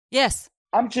Jesus. Yes.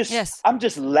 I'm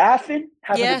just laughing,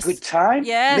 having a good time,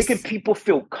 making people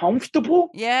feel comfortable.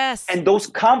 Yes. And those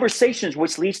conversations,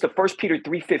 which leads to 1 Peter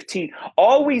 3:15,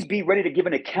 always be ready to give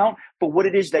an account for what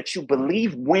it is that you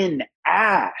believe when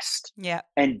asked. Yeah.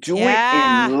 And do it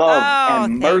in love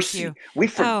and mercy. We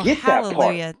forget that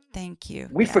part. Thank you.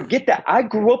 We forget that. I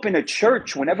grew up in a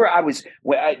church whenever I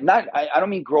don't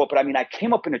mean grow up, but I mean, I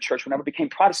came up in a church whenever I became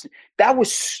Protestant. That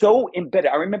was so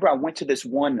embedded. I remember I went to this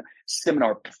one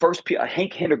seminar,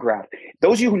 Hank Hintergraff.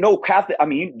 Those of you who know Catholic,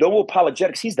 you know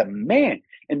apologetics, he's the man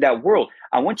in that world.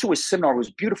 I went to his seminar. It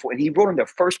was beautiful. And he wrote in the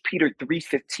 1 Peter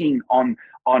 3:15 on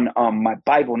my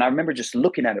Bible. And I remember just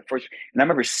looking at it first. And I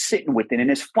remember sitting with it. And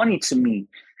it's funny to me.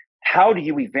 How do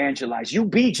you evangelize? You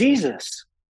be Jesus.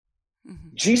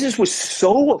 Jesus was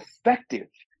so effective.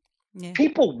 Yeah.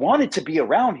 People wanted to be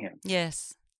around him.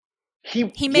 Yes.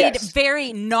 He made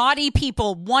very naughty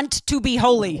people want to be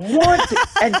holy.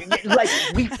 And like,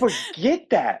 we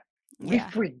forget that. We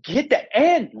forget that.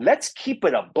 And let's keep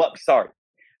it a buck. Sorry.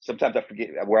 Sometimes I forget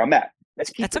where I'm at.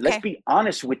 Let's be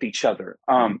honest with each other.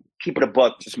 Keep it a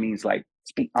buck just means like,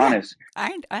 let's be honest.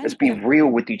 Let's be real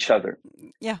with each other.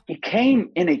 Yeah. He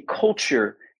came in a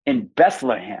culture in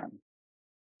Bethlehem.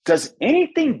 Does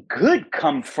anything good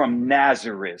come from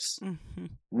Nazareth?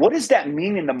 What does that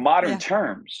mean in the modern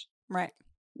terms? Right.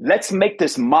 Let's make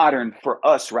this modern for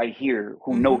us right here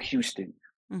who know Houston.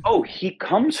 Oh, he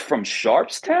comes from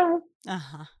Sharpstown?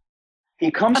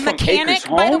 He comes from mechanic,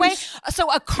 by the way.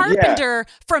 So a carpenter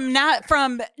from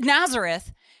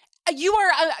Nazareth. You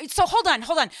are so hold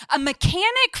on. A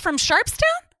mechanic from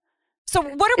Sharpstown? So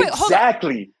what are we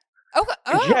exactly? Hold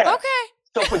on. Okay.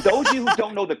 So for those of you who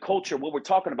don't know the culture, what we're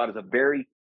talking about is a very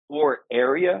poor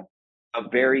area, a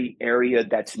very area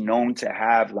that's known to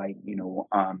have like,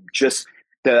 just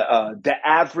the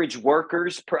average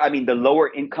workers, the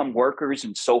lower income workers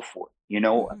and so forth,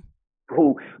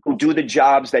 who do the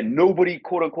jobs that nobody,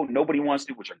 quote unquote, nobody wants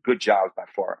to do, which are good jobs by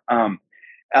far.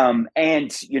 and,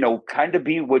 kind of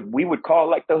be what we would call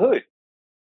like the hood.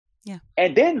 Yeah.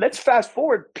 And then let's fast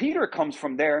forward. Peter comes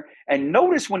from there. And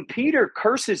notice when Peter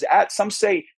curses at, some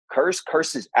say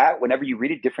curses at, whenever you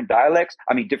read it, different dialects,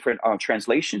 different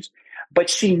translations. But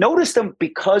she noticed them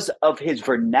because of his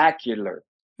vernacular.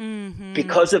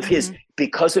 Because of his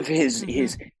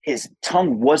his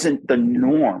tongue wasn't the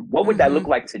norm. What would that look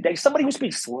like today? Somebody who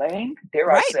speaks slang,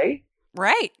 dare I say?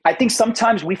 Right. I think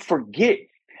sometimes we forget,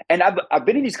 and I've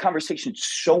been in these conversations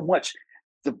so much.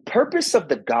 The purpose of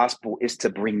the gospel is to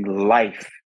bring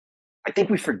life. I think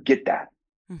we forget that.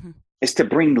 It's to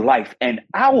bring life, and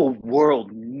our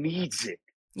world needs it.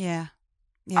 Yeah.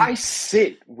 I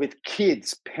sit with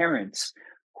kids, parents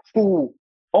who,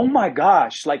 oh my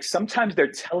gosh, like sometimes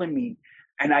they're telling me,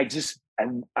 and I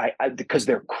because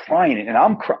they're crying, and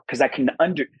I'm crying because I can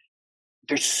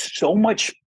there's so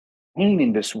much pain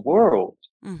in this world.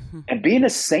 And being a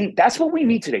saint, that's what we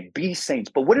need today. Be saints.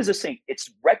 But what is a saint? It's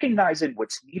recognizing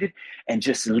what's needed and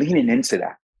just leaning into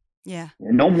that. Yeah.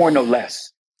 No more, no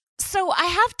less. So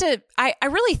I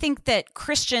really think that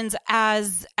Christians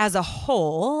as a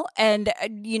whole, and,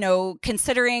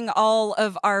 considering all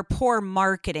of our poor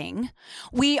marketing,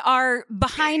 we are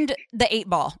behind the 8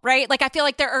 ball, right? Like, I feel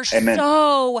like there are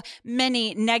so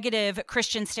many negative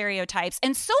Christian stereotypes,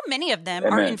 and so many of them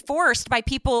are enforced by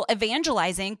people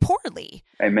evangelizing poorly,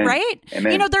 right?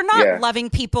 They're not loving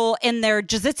people in their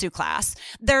jiu-jitsu class.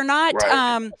 They're not,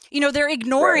 they're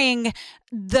ignoring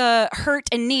the hurt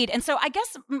and need. And so I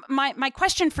guess my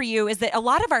question for you is that a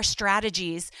lot of our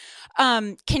strategies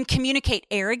can communicate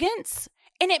arrogance,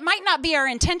 and it might not be our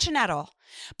intention at all,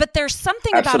 but there's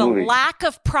something about a lack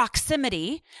of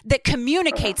proximity that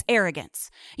communicates arrogance,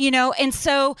 and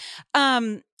so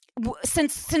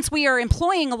since we are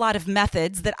employing a lot of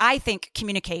methods that I think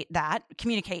communicate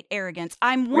arrogance,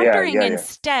 I'm wondering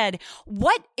instead,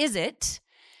 what is it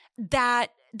that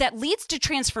leads to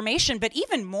transformation, but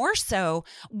even more so,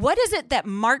 what is it that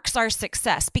marks our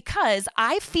success? Because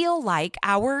I feel like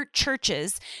our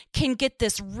churches can get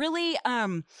this really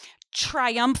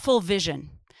triumphal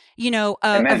vision,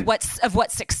 of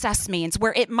what success means,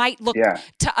 where it might look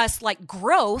to us like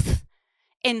growth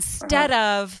instead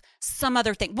of some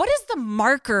other thing. What is the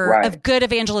marker of good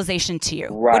evangelization to you?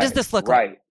 What does this look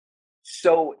like?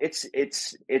 So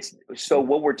so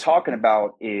what we're talking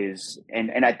about is,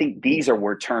 and I think these are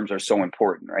where terms are so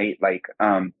important, right? Like,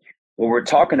 what we're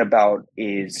talking about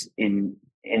is I'm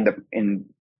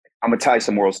gonna tie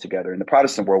some worlds together. In the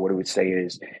Protestant world, what it would say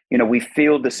is, we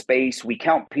fill the space, we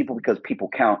count people because people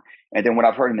count. And then what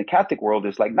I've heard in the Catholic world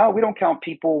is like, no, we don't count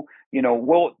people.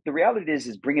 Well, the reality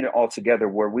is bringing it all together,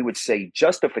 where we would say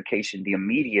justification, the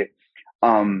immediate,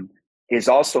 is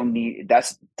also needed.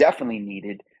 That's definitely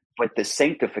needed. But the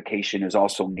sanctification is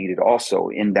also needed, also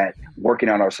in that working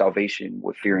on our salvation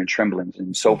with fear and trembling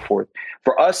and so forth.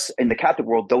 For us in the Catholic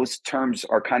world, those terms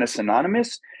are kind of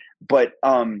synonymous, but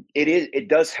it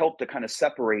does help to kind of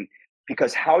separate,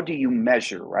 because how do you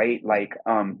measure, right? Like,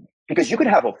 because you could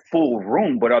have a full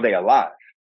room, but are they alive?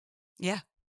 Yeah,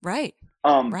 right.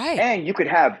 And you could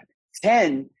have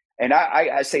 10, and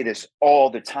I say this all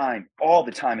the time,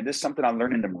 and this is something I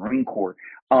learned in the Marine Corps.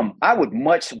 I would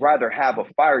much rather have a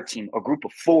fire team, a group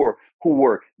of 4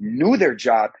 who knew their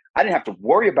job. I didn't have to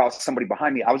worry about somebody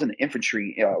behind me. I was in the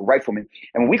infantry, rifleman.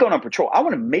 And when we go on patrol, I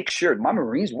want to make sure my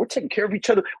Marines, we're taking care of each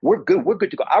other. We're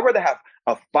good to go. I'd rather have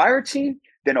a fire team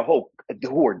than who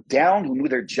are down, who knew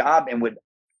their job and would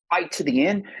fight to the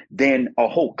end, than a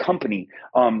whole company,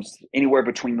 anywhere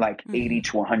between like 80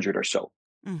 to 100 or so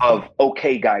of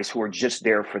okay guys who are just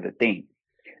there for the thing.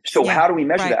 So how do we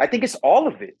measure that? I think it's all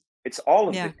of it. It's all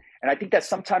of it. And I think that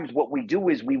sometimes what we do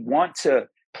is we want to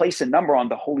place a number on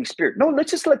the Holy Spirit. No,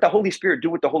 let's just let the Holy Spirit do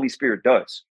what the Holy Spirit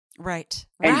does. Right.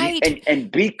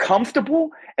 And be comfortable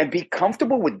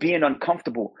with being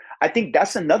uncomfortable. I think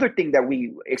that's another thing that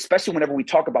we, especially whenever we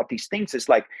talk about these things, it's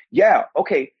like,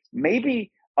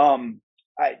 maybe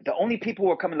the only people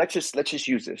who are coming, let's just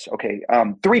use this. Okay.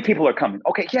 3 people are coming.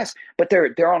 Okay. Yes. But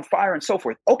they're on fire and so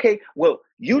forth. Okay. Well,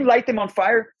 you light them on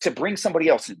fire to bring somebody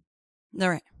else in. All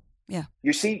right. Yeah.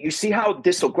 You see how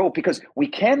this will grow, because we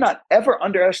cannot ever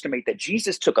underestimate that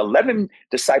Jesus took 11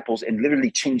 disciples and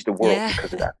literally changed the world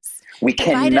because of that. We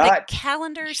cannot. The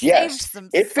calendar, saved some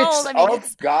if souls.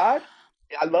 It's God,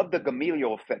 I love the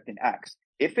Gamaliel effect in Acts.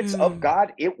 If it's of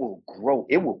God, it will grow.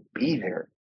 It will be there.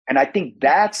 And I think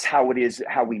that's how it is,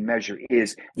 how we measure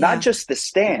is not just the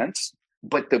stance,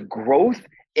 but the growth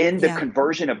in the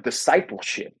conversion of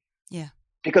discipleship. Yeah.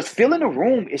 Because filling a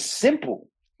room is simple.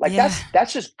 Like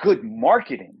that's just good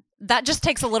marketing. that just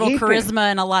takes a little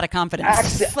charisma and a lot of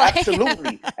confidence.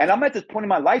 Absolutely. And I'm at this point in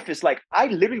my life, it's like, I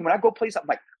literally, when I go places, I'm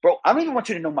like, bro, I don't even want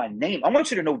you to know my name. I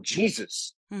want you to know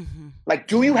Jesus. Mm-hmm. Like,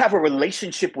 do you have a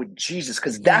relationship with Jesus?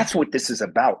 Because that's what this is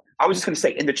about. I was just going to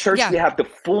say, in the church, we have the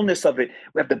fullness of it.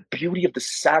 We have the beauty of the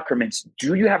sacraments.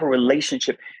 Do you have a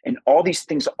relationship? And all these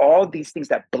things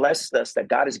that bless us, that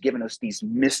God has given us, these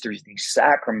mysteries, these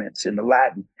sacraments in the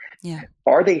Latin,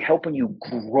 are they helping you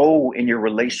grow in your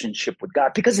relationship with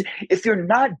God? Because if you're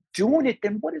not doing it,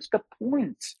 then what is the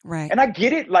point? Right. And I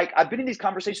get it. Like, I've been in these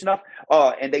conversations enough,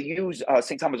 and they use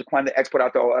St. Thomas Aquinas, the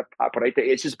Expurgator.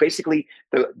 It's just basically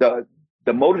the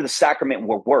mode of the sacrament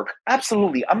will work.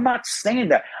 Absolutely. I'm not saying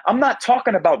that. I'm not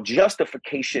talking about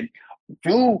justification.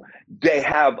 Do they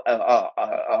have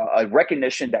a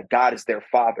recognition that God is their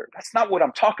Father? That's not what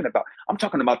I'm talking about. I'm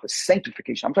talking about the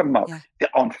sanctification. I'm talking about the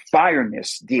on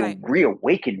fireness, the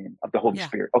reawakening of the Holy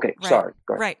Spirit. Okay, sorry.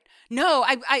 Go ahead. Right. No,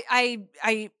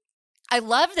 I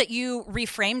love that you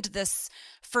reframed this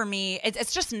for me.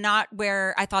 It's just not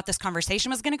where I thought this conversation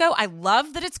was going to go. I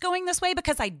love that it's going this way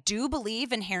because I do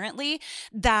believe inherently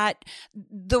that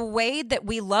the way that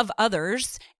we love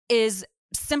others is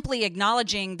simply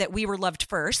acknowledging that we were loved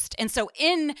first. And so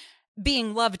in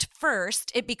being loved first,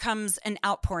 it becomes an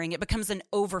outpouring. It becomes an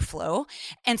overflow.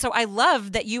 And so I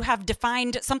love that you have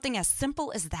defined something as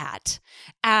simple as that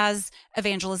as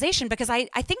evangelization, because I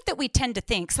think that we tend to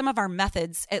think, some of our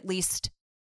methods at least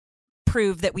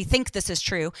prove that we think this is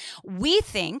true. We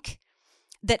think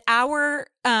that our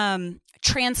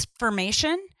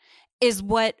transformation is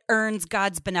what earns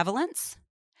God's benevolence.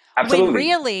 Absolutely. When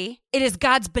really it is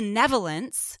God's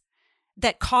benevolence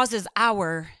that causes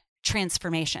our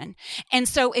transformation. And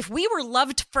so if we were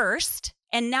loved first,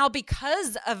 and now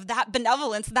because of that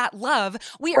benevolence, that love,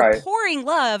 we are pouring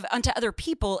love onto other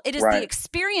people. It is the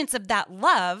experience of that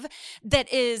love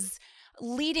that is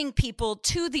leading people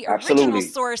to the original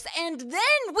source. And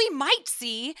then we might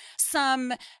see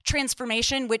some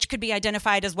transformation, which could be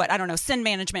identified as sin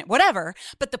management, whatever.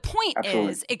 But the point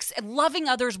is loving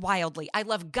others wildly. I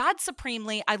love God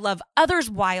supremely. I love others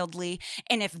wildly.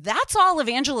 And if that's all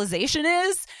evangelization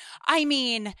is, I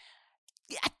mean,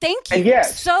 thank you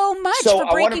so much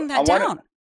for breaking that down.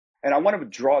 And I want to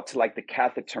draw it to like the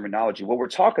Catholic terminology. What we're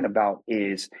talking about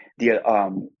is the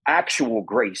actual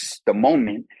grace, the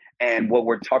moment, and what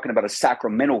we're talking about is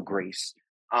sacramental grace,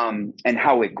 and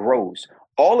how it grows.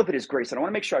 All of it is grace. And I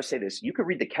want to make sure I say this. You can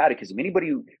read the catechism. Anybody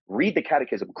who read the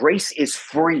catechism, grace is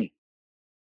free.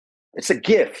 It's a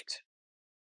gift.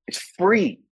 It's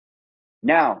free.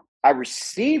 Now, I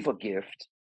receive a gift,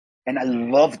 and I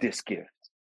love this gift.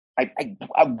 I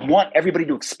want everybody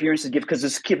to experience this gift because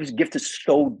this gift is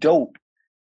so dope.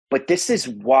 But this is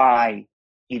why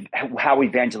how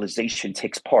evangelization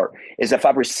takes part is if I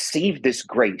receive this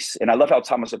grace, and I love how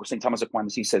St. Thomas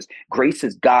Aquinas, he says, grace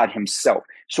is God himself.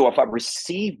 So if I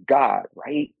receive God,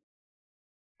 right,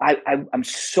 I'm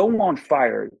so on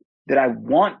fire that I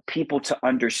want people to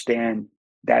understand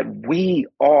that we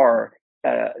are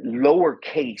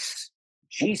lowercase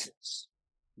Jesus.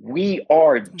 We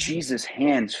are Jesus'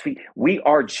 hands, feet. We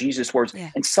are Jesus' words. Yeah.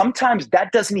 And sometimes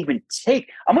that doesn't even take,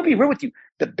 I'm going to be real with you.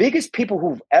 The biggest people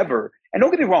who've ever, and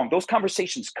don't get me wrong, those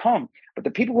conversations come, but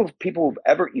the people who've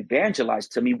ever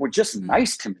evangelized to me were just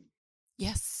nice to me.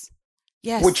 Yes.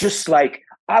 We're just like,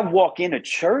 I walk in a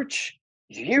church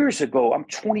years ago. I'm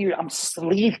 20, I'm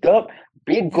sleeved up,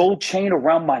 big gold chain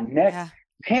around my neck,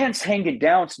 pants hanging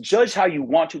down. Judge how you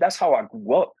want to. That's how I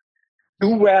grew up.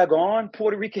 Do-rag on,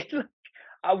 Puerto Rican.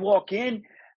 I walk in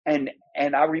and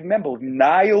I remember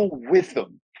Niall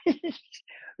Witham.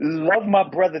 Love my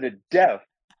brother to death.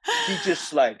 He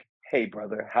just like, hey,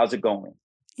 brother, how's it going?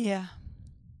 Yeah.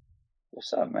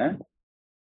 What's up, man?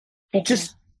 He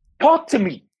just talked to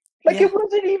me. Like it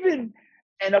wasn't even.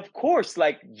 And of course,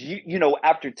 like, you know,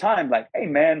 after time, like, hey,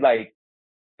 man, like,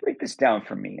 break this down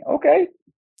for me. Okay.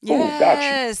 Cool,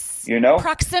 yes. Got you. You know?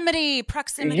 Proximity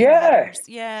yeah. matters.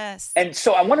 Yes. And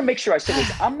so I want to make sure I say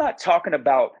this. I'm not talking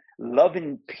about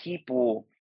loving people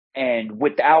and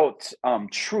without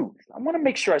truth. I want to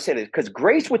make sure I say this because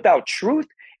grace without truth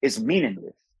is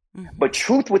meaningless. Mm-hmm. But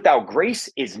truth without grace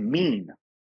is mean.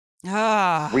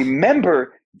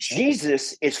 Remember,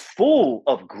 Jesus is full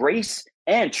of grace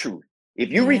and truth. If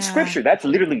you read scripture, that's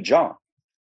literally John.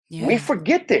 Yeah. We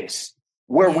forget this.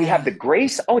 Where we have the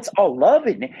grace, it's all love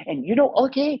and you know,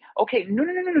 okay,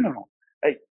 no.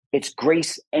 It's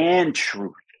grace and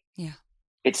truth. Yeah.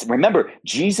 Remember,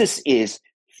 Jesus is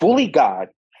fully God,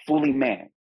 fully man.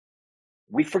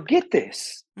 We forget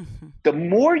this. Mm-hmm. The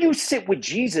more you sit with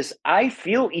Jesus, I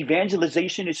feel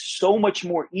evangelization is so much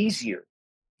more easier.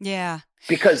 Yeah.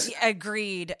 Because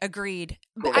agreed.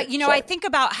 Go ahead, I think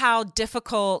about how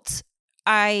difficult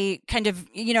I kind of,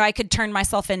 I could turn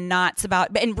myself in knots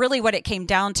about, and really what it came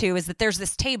down to is that there's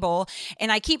this table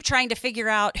and I keep trying to figure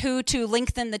out who to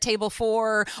lengthen the table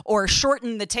for or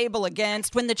shorten the table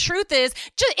against, when the truth is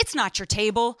it's not your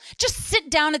table. Just sit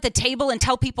down at the table and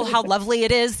tell people how lovely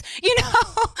it is,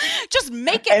 just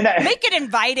make it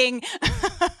inviting.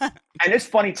 And it's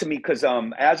funny to me because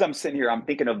as I'm sitting here, I'm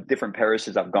thinking of different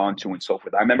parishes I've gone to and so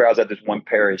forth. I remember I was at this one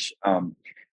parish,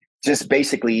 just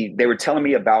basically, they were telling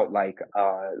me about like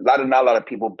not a lot of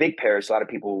people, big parish, a lot of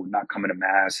people not coming to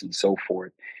mass and so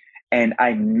forth. And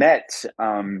I met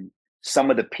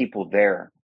some of the people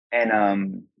there,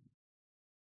 and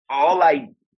all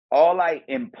I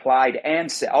implied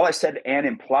and said, all I said and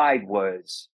implied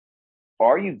was,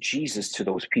 "Are you Jesus to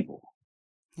those people?"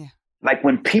 Yeah. Like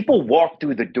when people walk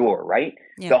through the door, right?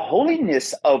 Yeah. The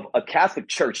holiness of a Catholic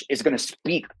church is going to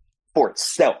speak for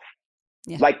itself.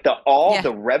 Yeah. Like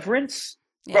the reverence,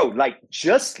 bro, like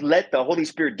just let the Holy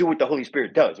Spirit do what the Holy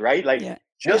Spirit does, right? Like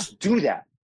just do that.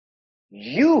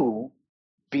 You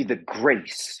be the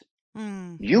grace.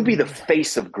 You be the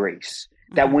face of grace.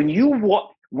 That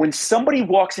when somebody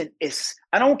walks in,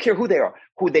 I don't care who they are,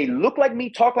 who they look like me,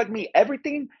 talk like me,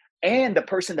 everything, and the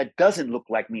person that doesn't look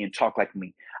like me and talk like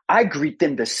me, I greet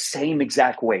them the same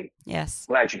exact way. Yes.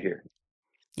 Glad you're here.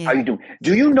 Yeah. How you doing?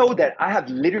 Do you know that I have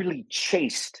literally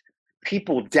chased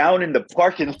people down in the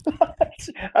parking lot?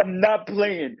 I'm not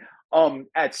playing.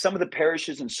 At some of the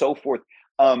parishes and so forth.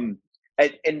 And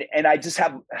I just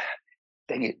have,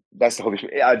 dang it, that's the Holy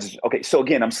Spirit. Okay. So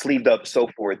again, I'm sleeved up, so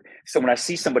forth. So when I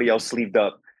see somebody else sleeved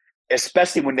up,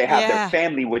 especially when they have their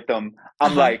family with them,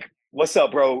 I'm like, "What's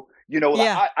up, bro?"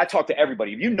 I talk to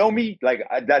everybody. If you know me, like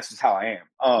that's just how I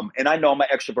am. And I know I'm an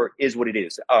extrovert is what it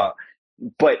is.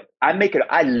 But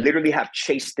I literally have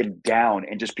chased them down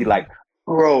and just be like,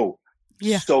 "Bro,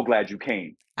 so glad you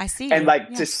came." I see. And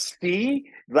to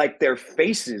see like their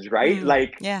faces, right?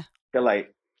 They're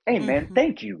like, "Hey man,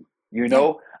 thank you.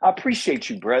 I appreciate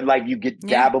you, bro." Like you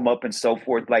dab them up and so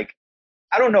forth. Like,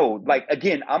 I don't know. Like,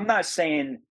 again, I'm not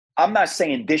saying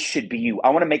this should be you.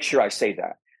 I want to make sure I say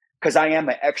that because I am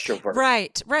an extrovert.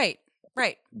 Right.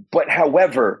 But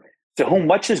however, to whom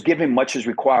much is given, much is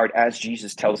required, as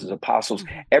Jesus tells his apostles.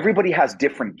 Everybody has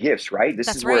different gifts, right?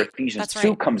 This is where Ephesians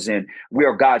 2 comes in. We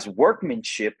are God's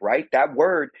workmanship, right? That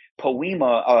word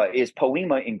poema is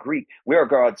poema in Greek. We are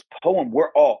God's poem.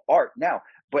 We're all art. Now,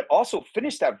 but also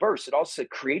finish that verse. It also said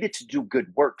created to do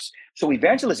good works. So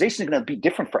evangelization is going to be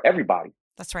different for everybody.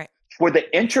 That's right. For the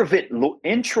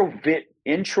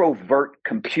introvert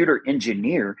computer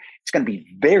engineer, it's going to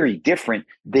be very different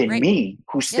than me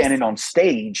who's standing on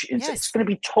stage. And it's going to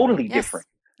be totally different.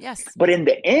 Yes. But in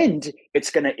the end,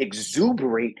 it's going to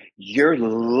exuberate your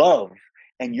love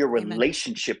and your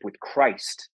relationship with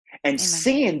Christ and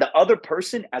seeing the other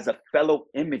person as a fellow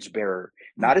image bearer,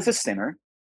 not as a sinner,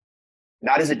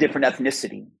 not as a different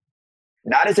ethnicity,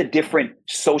 not as a different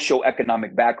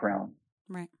socioeconomic background.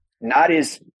 Right. Not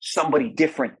as somebody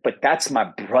different, but that's my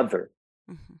brother.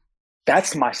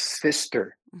 That's my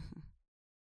sister.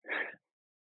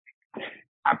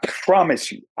 I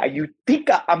promise you. You think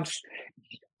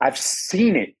I've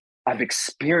seen it. I've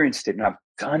experienced it and I've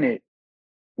done it.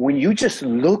 When you just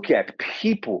look at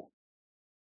people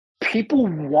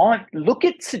look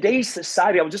at today's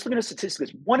society. I was just looking at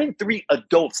statistics. 1 in 3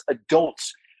 adults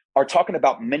are talking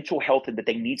about mental health and that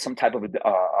they need some type of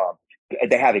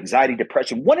they have anxiety,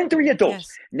 depression. 1 in 3 adults. Yes.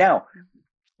 Now,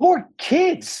 for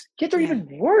kids are even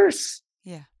worse.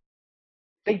 Yeah.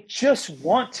 They just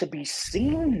want to be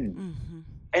seen.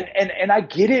 And I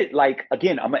get it. Like,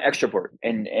 again, I'm an extrovert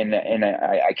and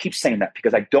I keep saying that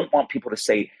because I don't want people to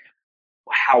say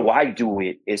how I do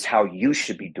it is how you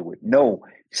should be doing it. No,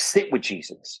 sit with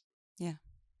Jesus. Yeah.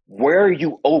 Where are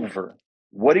you over?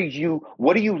 What are you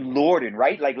lording,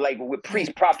 right? Like with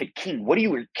priest, prophet, king, what are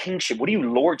you kingship? What are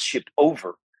you lordship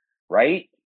over, right?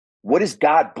 What has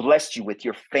God blessed you with,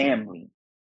 your family?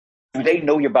 Do they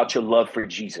know about your love for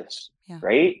Jesus,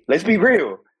 right? Let's be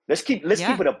real. Let's keep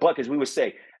it a buck, as we would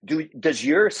say. Does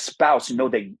your spouse know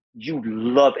that you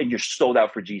love and you're sold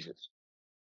out for Jesus?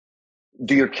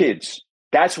 Do your kids?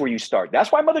 That's where you start.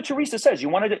 That's why Mother Teresa says, you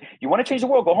want to change the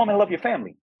world, go home and love your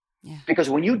family. Yeah. Because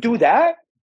when you do that,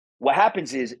 what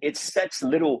happens is it sets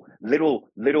little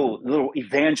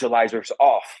evangelizers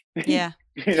off. Yeah.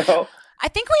 I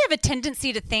think we have a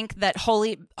tendency to think that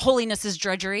holiness is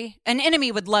drudgery. An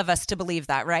enemy would love us to believe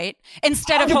that, right?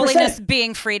 Instead of 100%. Holiness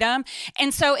being freedom.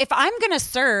 And so if I'm going to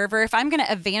serve or if I'm going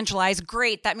to evangelize,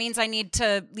 great. That means I need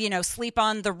to, sleep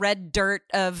on the red dirt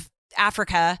of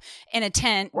Africa in a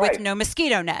tent Right. with no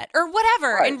mosquito net or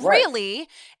whatever. Right, And right. really,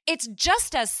 it's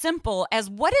just as simple as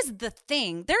what is the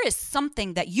thing? There is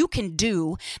something that you can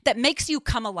do that makes you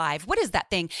come alive. What is that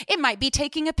thing? It might be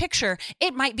taking a picture.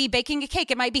 It might be baking a cake.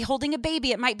 It might be holding a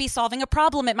baby. It might be solving a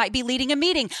problem. It might be leading a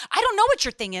meeting. I don't know what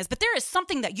your thing is, but there is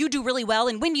something that you do really well.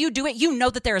 And when you do it, you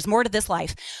know that there is more to this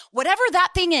life. Whatever that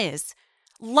thing is,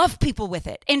 love people with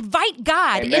it. Invite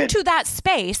God Amen. into that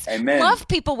space. Amen. Love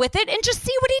people with it and just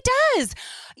see what he does.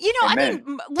 You know, Amen. I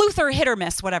mean, Luther hit or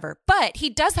miss, whatever. But he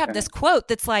does have this quote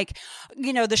that's like,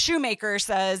 you know, the shoemaker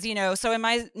says, you know, so I'm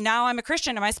a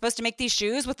Christian. Am I supposed to make these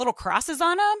shoes with little crosses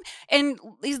on them? And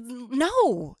he's,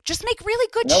 no, just make really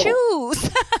good shoes.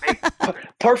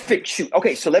 Perfect shoe.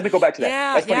 Okay, so let me go back to that.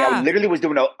 Yeah, That's funny.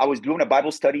 yeah. I was doing a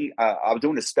Bible study. I was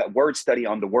doing a word study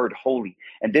on the word holy.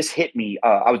 And this hit me.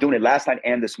 I was doing it last night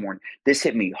and this morning. This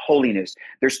hit me. Holiness.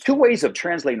 There's two ways of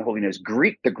translating holiness.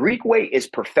 The Greek way is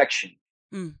perfection.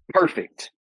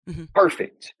 Perfect. Mm-hmm.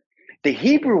 Perfect. The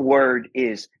Hebrew word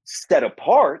is set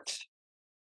apart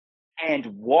and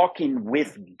walking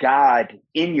with God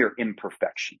in your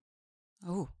imperfection.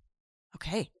 Oh,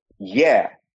 okay.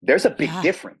 Yeah. There's a big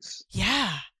difference.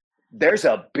 Yeah. There's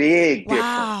a big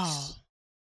difference.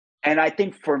 And I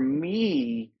think for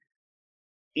me,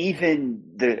 even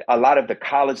a lot of the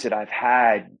college that I've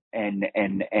had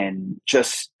and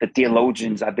just the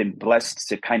theologians I've been blessed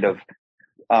to kind of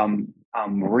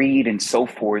read and so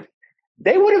forth,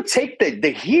 they would have taken the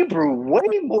Hebrew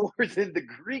way more than the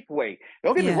Greek way.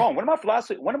 Don't get me wrong. One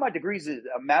of my degrees is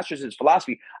a master's in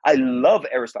philosophy. I love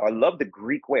Aristotle. I love the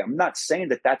Greek way. I'm not saying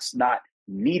that that's not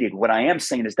needed. What I am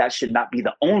saying is that should not be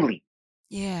the only.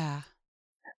 Yeah.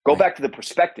 Go back to the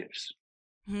perspectives.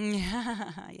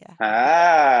 Yeah.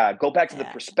 Go back to the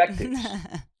perspectives.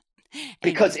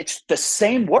 Because it's the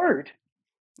same word.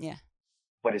 Yeah.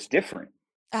 But it's different.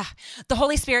 The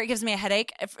Holy Spirit gives me a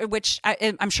headache, which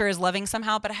I'm sure is loving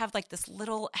somehow, but I have like this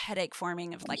little headache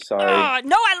forming of like, no, I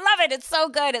love it. It's so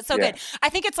good. It's so good. I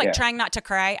think it's like trying not to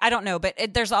cry. I don't know, but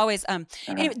there's always,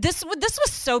 anyway, this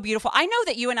was so beautiful. I know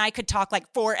that you and I could talk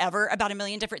like forever about a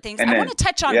million different things. I want to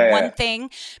touch on one thing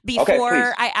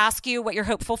before I ask you what you're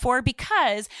hopeful for,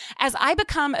 because as I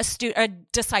become a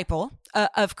disciple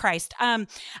of Christ,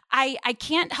 I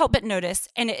can't help but notice,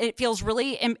 and it feels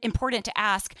really important to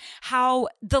ask how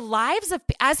the lives of,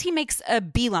 as he makes a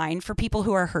beeline for people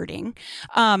who are hurting,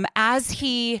 as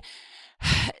he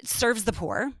serves the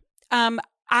poor,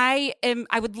 I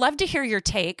would love to hear your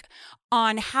take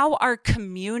on how our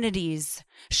communities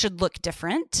should look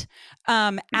different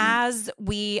as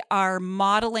we are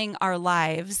modeling our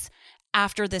lives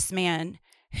after this man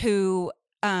who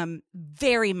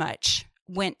very much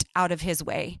went out of his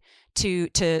way to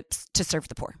serve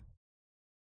the poor.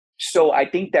 So I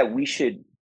think that we should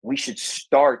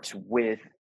start with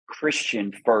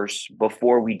Christian first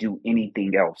before we do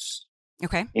anything else.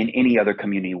 Okay. In any other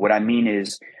community. What I mean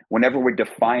is, whenever we're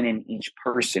defining each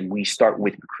person, we start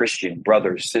with Christian,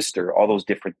 brother, sister, all those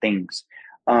different things.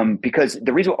 Because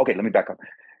the reason, okay, let me back up.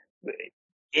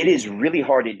 It is really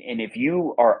hard. And if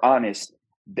you are honest,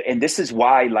 and this is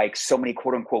why like so many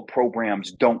quote unquote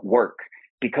programs don't work,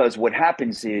 because what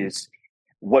happens is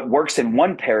what works in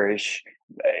one parish,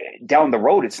 down the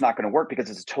road, it's not going to work because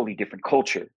it's a totally different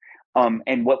culture.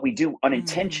 And what we do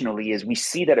unintentionally is we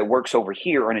see that it works over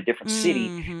here or in a different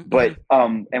city, but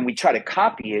and we try to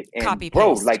copy it. And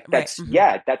like that's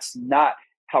that's not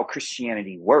how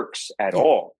Christianity works at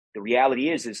all. The reality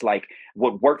is like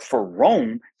what worked for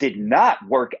Rome did not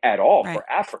work at all for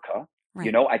Africa. Right.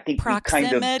 You know, I think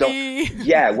Proximity. We kind of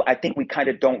don't. I think we kind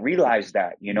of don't realize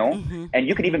that. You know, and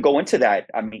you can even go into that.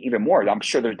 I mean, even more. I'm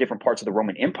sure there are different parts of the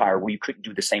Roman Empire where you couldn't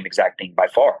do the same exact thing by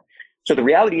far. So the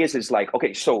reality is like,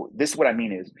 okay, so this is what I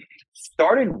mean is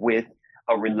starting with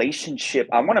a relationship.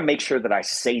 I want to make sure that I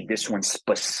say this one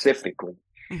specifically.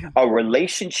 A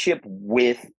relationship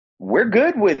with, we're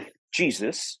good with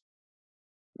Jesus.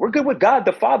 We're good with God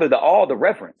the Father, the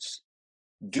reverence.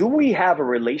 Do we have a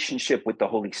relationship with the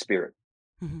Holy Spirit?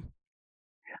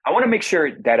 I want to make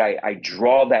sure that I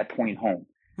draw that point home.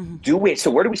 Do we? So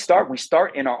where do we start? We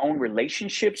start in our own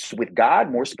relationships with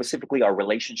God, more specifically our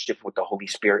relationship with the Holy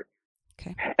Spirit.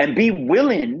 Okay. And be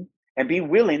willing.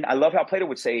 I love how Plato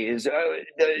would say is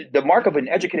the mark of an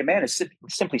educated man is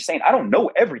simply saying, I don't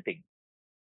know everything.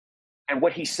 And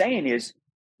what he's saying is,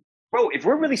 bro, if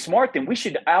we're really smart, then we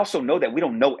should also know that we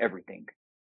don't know everything.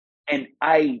 And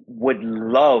I would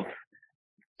love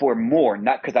for more,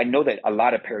 not because I know that a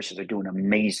lot of parishes are doing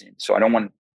amazing. So I don't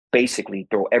want basically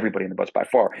throw everybody in the bus by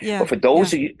far. Yeah. But for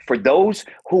those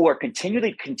who are continue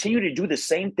to do the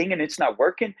same thing and it's not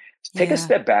working, take a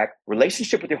step back,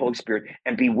 relationship with the Holy Spirit,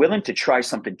 and be willing to try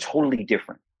something totally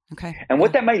different. Okay. And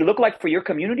what that may look like for your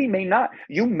community may not.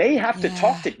 You may have to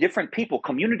talk to different people,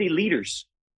 community leaders,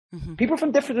 people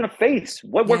from different faiths.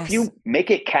 What work for you? Make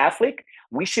it Catholic.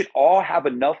 We should all have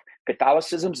enough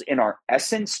Catholicisms in our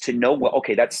essence to know, well,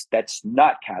 okay, that's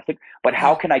not Catholic, but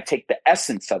how can I take the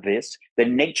essence of this, the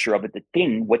nature of it, the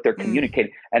thing, what they're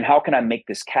communicating, and how can I make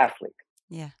this Catholic?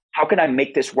 Yeah. How can I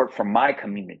make this work for my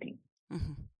community?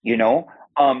 You know?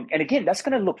 And again, that's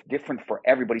going to look different for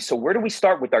everybody. So where do we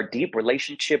start? With our deep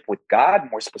relationship with God,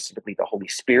 more specifically the Holy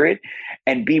Spirit,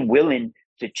 and be willing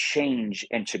to change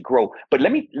and to grow. But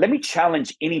let me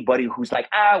challenge anybody who's like,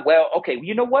 well, okay,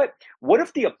 you know what? What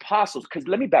if the apostles, because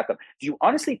let me back up. Do you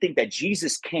honestly think that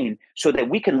Jesus came so that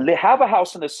we can have a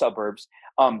house in the suburbs,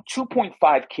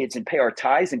 2.5 kids, and pay our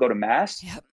tithes and go to mass?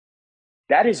 Yep.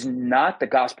 That is not the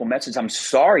gospel message. I'm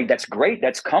sorry. That's great.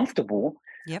 That's comfortable.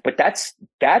 Yep. But that's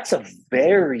a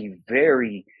very,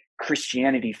 very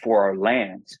Christianity for our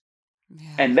land.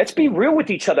 Yeah. And let's be real with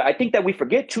each other. I think that we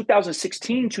forget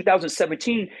 2016,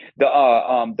 2017,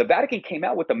 the Vatican came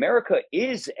out with America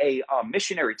is a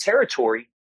missionary territory.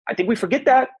 I think we forget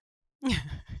that.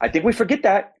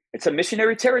 It's a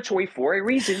missionary territory for a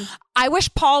reason. I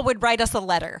wish Paul would write us a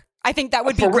letter. I think that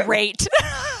would be great.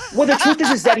 Well, the truth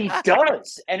is that he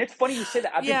does. And it's funny you say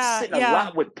that. I've been sitting a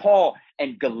lot with Paul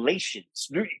and Galatians.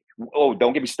 Oh,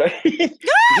 don't get me started.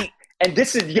 And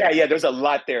this is, there's a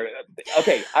lot there.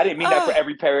 Okay, I didn't mean that for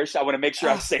every parish. I want to make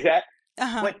sure I say that.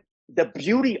 But the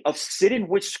beauty of sitting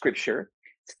with Scripture,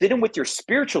 sitting with your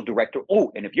spiritual director.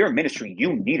 Oh, and if you're in ministry,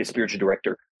 you need a spiritual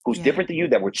director who's different than you,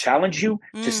 that will challenge you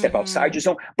to step outside your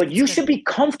zone. But you should be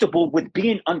comfortable with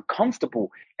being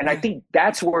uncomfortable. And I think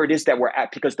that's where it is that we're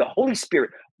at, because the Holy Spirit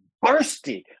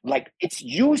bursted, like it's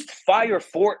used fire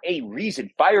for a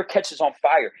reason. Fire catches on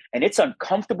fire and it's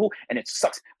uncomfortable and it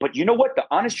sucks. But you know what? The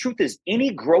honest truth is any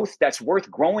growth that's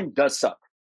worth growing does suck.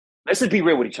 Let's just be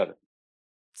real with each other.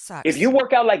 Sucks. If you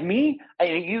work out like me,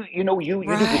 and you do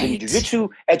jiu-jitsu,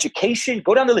 education,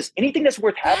 go down the list. Anything that's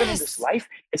worth having in this life,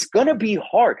 it's gonna be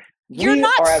hard. You're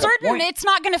not certain it's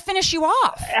not going to finish you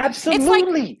off.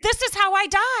 Absolutely. It's like, this is how I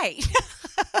die.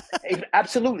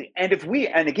 Absolutely. And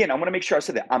again, I want to make sure I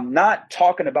said that. I'm not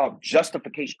talking about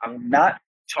justification. I'm not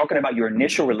talking about your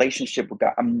initial relationship with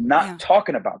God. I'm not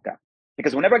talking about that.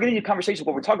 Because whenever I get into conversations,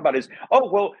 what we're talking about is,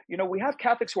 we have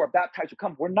Catholics who are baptized who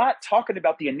come. We're not talking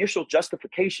about the initial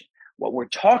justification. What we're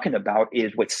talking about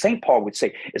is what St. Paul would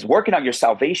say is working out your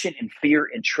salvation in fear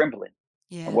and trembling.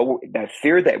 Yeah. And that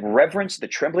fear, that reverence, the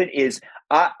trembling is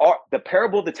the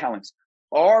parable of the talents.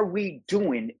 Are we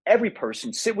doing, every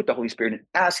person, sit with the Holy Spirit and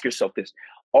ask yourself this.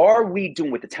 Are we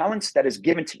doing with the talents that is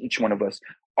given to each one of us?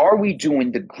 Are we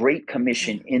doing the Great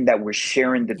Commission in that we're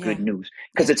sharing the good news?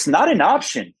 Because it's not an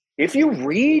option. If you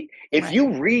read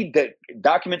the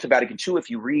documents of Vatican II, if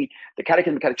you read the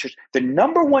Catechism of the Catholic Church, the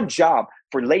number one job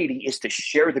for laity is to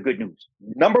share the good news.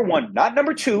 Number one, not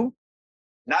number two,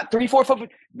 not 3, 4, 5,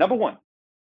 number one.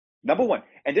 Number one.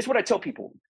 And this is what I tell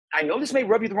people. I know this may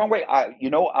rub you the wrong way. I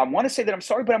want to say that I'm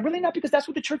sorry, but I'm really not, because that's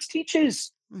what the church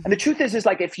teaches. Mm-hmm. And the truth is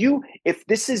like,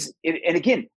 and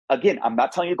again, I'm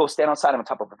not telling you to go stand outside on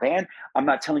top of a van. I'm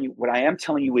not telling you. What I am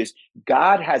telling you is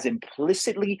God has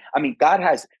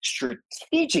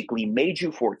strategically made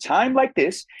you for a time like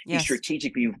this. Yes. He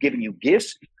strategically has given you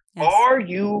gifts. Yes.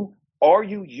 Are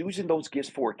you using those gifts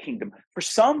for a kingdom? For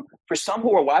some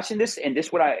who are watching this, and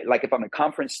this what I like, if I'm in a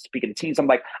conference speaking to teens, I'm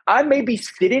like, I may be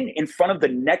sitting in front of the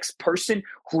next person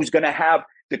who's going to have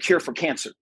the cure for cancer.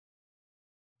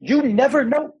 You never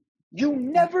know. You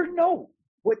never know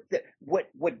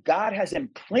what God has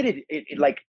implanted,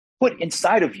 put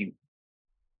inside of you.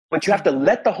 But you have to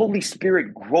let the Holy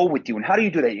Spirit grow with you. And how do you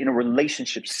do that? In a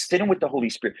relationship, sitting with the Holy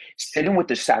Spirit, sitting with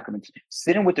the sacraments,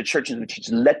 sitting with the churches and the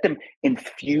teachers, let them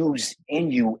infuse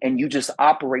in you, and you just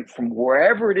operate from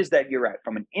wherever it is that you're at,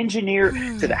 from an engineer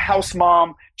to the house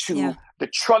mom, to the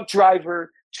truck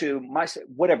driver, to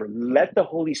whatever. Let the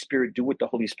Holy Spirit do what the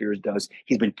Holy Spirit does.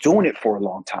 He's been doing it for a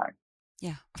long time.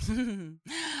 Yeah.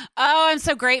 I'm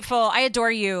so grateful. I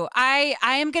adore you. I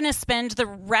am going to spend the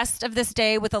rest of this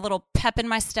day with a little pep in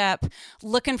my step,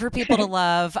 looking for people to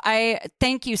love. I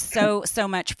thank you so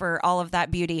much for all of that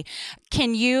beauty.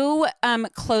 Can you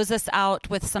close us out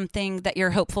with something that you're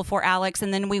hopeful for, Alex?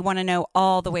 And then we want to know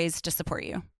all the ways to support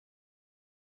you.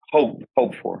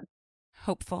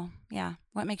 Hopeful. Yeah.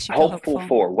 What makes you feel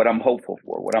hopeful? What I'm hopeful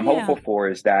for. What I'm hopeful for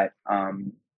is that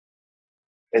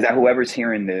whoever's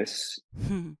hearing this,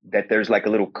 that there's like a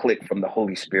little click from the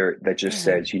Holy Spirit that just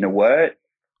says, you know what?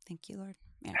 Thank you, Lord.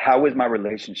 Yeah. How is my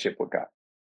relationship with God?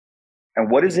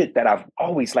 And what is it that I've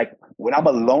always, like, when I'm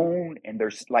alone and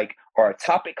there's like, or a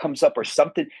topic comes up or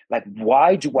something, like,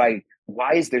 why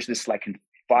is there's this like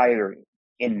fire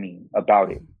in me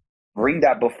about it? Bring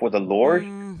that before the Lord.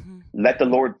 Let the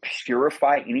Lord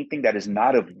purify anything that is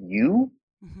not of you.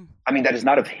 I mean, that is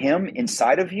not of him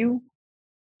inside of you.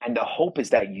 And the hope is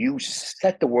that you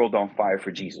set the world on fire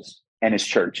for Jesus and his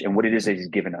church and what it is that he's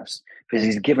given us. Because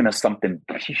he's given us something.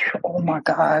 Oh my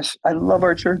gosh, I love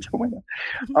our church.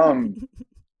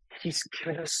 He's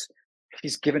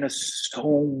given us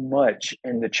so much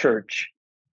in the church.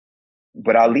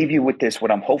 But I'll leave you with this. What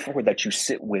I'm hopeful for, that you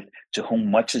sit with, to whom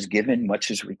much is given,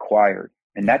 much is required.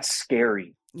 And that's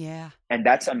scary. Yeah. And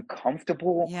that's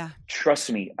uncomfortable. Yeah. Trust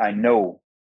me. I know,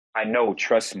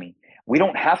 trust me. We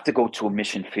don't have to go to a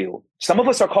mission field. Some of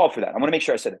us are called for that. I want to make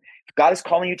sure I said it. If God is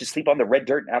calling you to sleep on the red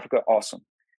dirt in Africa, awesome.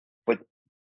 But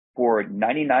for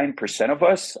 99% of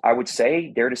us, I would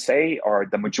say, dare to say, are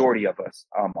the majority of us,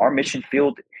 our mission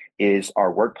field is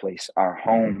our workplace, our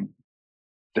home,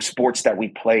 the sports that we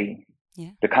play,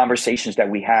 the conversations that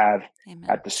we have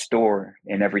at the store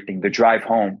and everything, the drive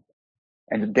home.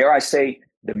 And dare I say,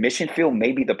 the mission field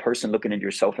may be the person looking at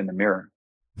yourself in the mirror.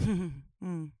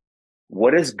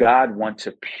 What does God want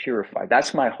to purify?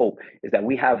 That's my hope, is that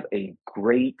we have a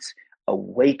great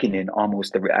awakening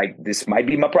almost. This might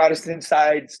be my Protestant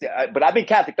side, but I've been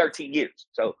Catholic 13 years.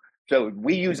 So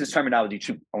we use this terminology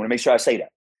too. I want to make sure I say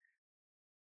that.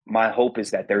 My hope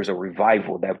is that there's a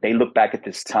revival, that they look back at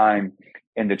this time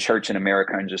in the church in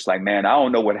America and just like, man, I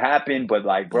don't know what happened, but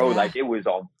like, bro, like it was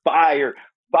on fire.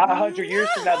 500 years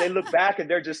from now, they look back and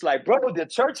they're just like, bro, the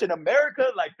church in America,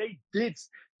 like they did.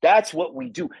 That's what we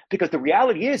do. Because the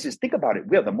reality is think about it.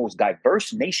 We are the most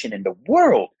diverse nation in the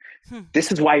world.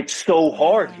 This is why it's so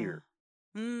hard here.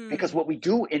 Because what we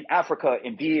do in Africa,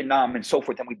 in Vietnam and so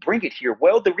forth, and we bring it here.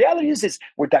 Well, the reality is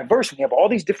we're diverse. We have all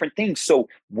these different things. So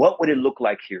what would it look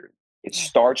like here? It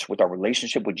starts with our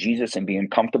relationship with Jesus and being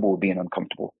comfortable with being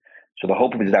uncomfortable. So the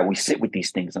hope is that we sit with these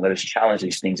things and let us challenge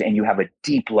these things. And you have a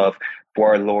deep love for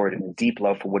our Lord and a deep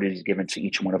love for what he's given to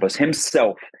each one of us,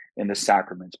 himself in the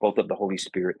sacraments, both of the Holy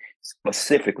Spirit,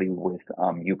 specifically with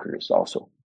Eucharist also.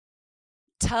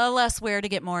 Tell us where to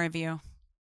get more of you.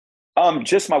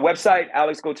 Just my website,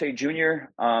 Alex Gotay Jr.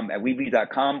 At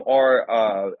weebly.com, or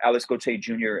Alex Gotay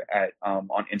Jr.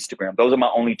 on Instagram. Those are my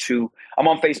only two. I'm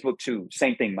on Facebook too.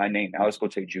 Same thing, my name, Alex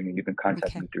Gotay Jr. You can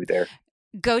contact me through there.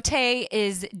 Gotay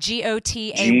is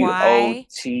Gotay. Gotay.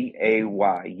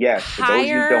 Yes. For those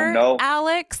who don't know,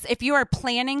 Alex, if you are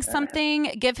planning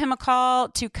something, give him a call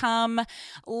to come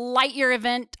light your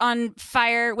event on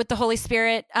fire with the Holy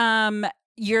Spirit.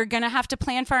 You're going to have to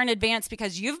plan far in advance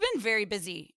because you've been very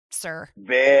busy, sir.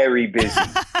 Very busy.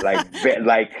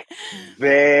 like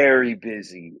very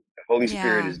busy. The Holy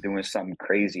Spirit is doing something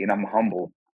crazy, and I'm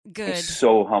humbled. Good. I'm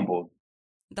so humbled.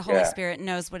 The Holy Spirit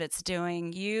knows what it's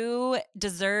doing. You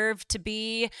deserve to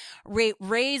be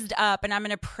raised up, and I'm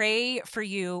going to pray for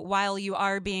you while you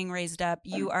are being raised up.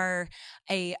 You are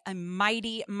a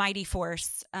mighty, mighty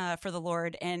force for the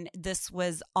Lord, and this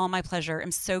was all my pleasure.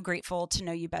 I'm so grateful to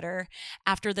know you better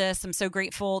after this. I'm so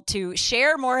grateful to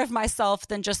share more of myself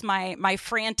than just my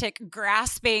frantic,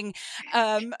 grasping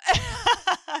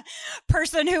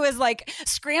person who is like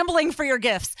scrambling for your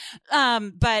gifts.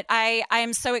 But I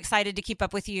am so excited to keep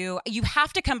up with you. You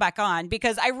have to come back on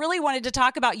because I really wanted to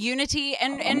talk about unity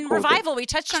and revival. We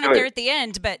touched on it there at the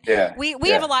end, but we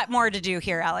have a lot more to do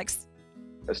here, Alex.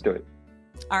 Let's do it.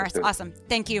 All right. Awesome.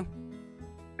 Thank you.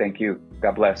 Thank you.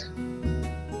 God bless.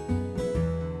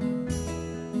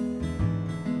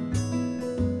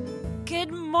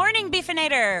 Good morning,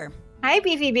 Beefinator. Hi,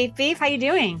 Beefy Beef Beef. How you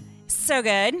doing? So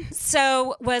good.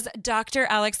 So was Dr.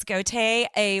 Alex Gotay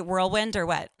a whirlwind or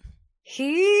what?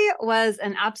 He was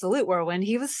an absolute whirlwind.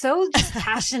 He was so just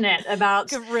passionate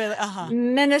about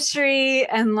ministry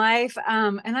and life.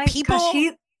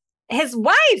 His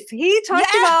wife, he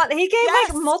talked about, he gave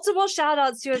like multiple shout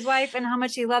outs to his wife and how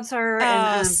much he loves her.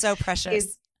 And so precious.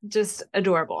 He's just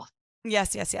adorable.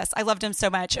 Yes. I loved him so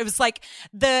much. It was like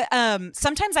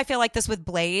sometimes I feel like this with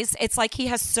Blaze. It's like he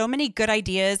has so many good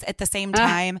ideas at the same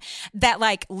time that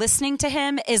like listening to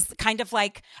him is kind of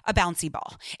like a bouncy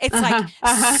ball. It's like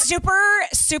super,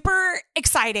 super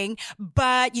exciting,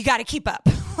 but you got to keep up.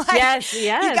 Yes. You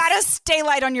got to stay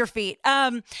light on your feet.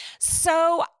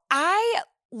 So I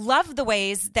love the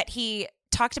ways that he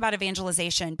talked about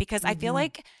evangelization because I feel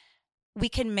like we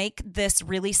can make this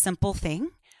really simple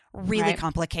thing really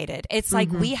complicated. It's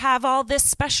like we have all this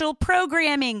special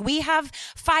programming. We have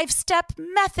 5-step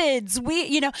methods.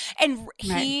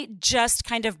 He just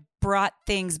kind of brought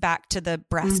things back to the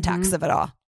brass tacks of it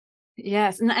all.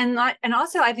 Yes. And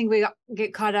also I think we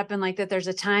get caught up in like that there's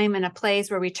a time and a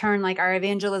place where we turn like our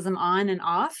evangelism on and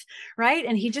off. Right.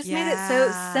 And he just made it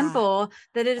so simple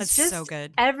that it is just so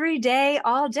good every day,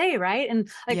 all day. Right. And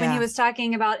like when he was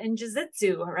talking about in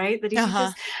jiu-jitsu, right. That he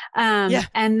just,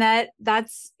 and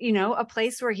that's, you know, a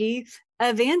place where he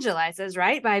evangelizes,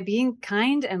 right. By being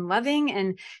kind and loving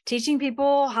and teaching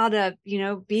people how to, you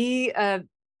know, be a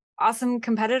awesome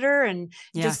competitor and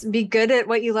just be good at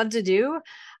what you love to do.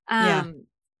 I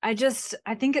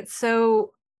think it's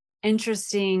so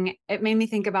interesting. It made me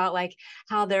think about like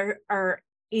how there are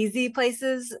easy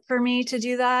places for me to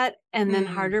do that and then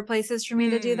harder places for me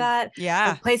to do that.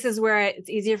 Like places where it's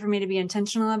easier for me to be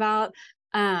intentional about.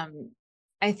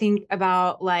 I think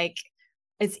about like,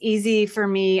 it's easy for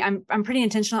me. I'm pretty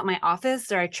intentional at my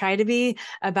office, or I try to be,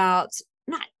 about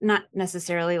not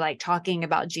necessarily like talking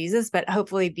about Jesus, but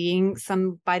hopefully being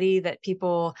somebody that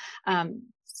people,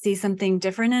 see something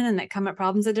different in and that come at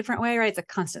problems a different way, right? It's a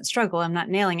constant struggle. I'm not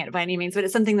nailing it by any means, but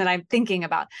it's something that I'm thinking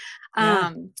about.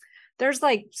 There's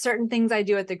like certain things I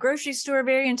do at the grocery store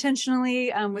very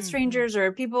intentionally, with strangers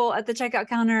or people at the checkout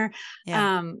counter,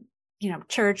 you know,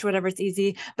 church, whatever, it's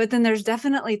easy. But then there's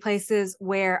definitely places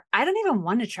where I don't even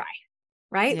want to try.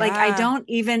 Right. Like I don't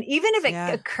even if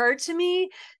it occurred to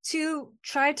me to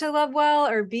try to love well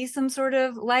or be some sort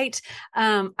of light,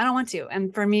 I don't want to.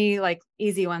 And for me, like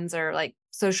easy ones are like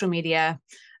social media,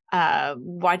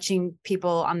 watching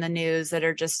people on the news that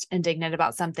are just indignant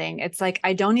about something. It's like,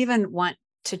 I don't even want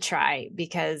to try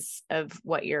because of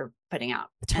what you're putting out.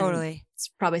 Totally. And it's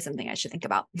probably something I should think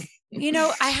about. You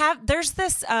know, there's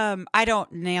this, I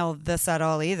don't nail this at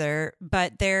all either,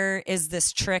 but there is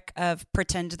this trick of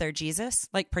pretend they're Jesus,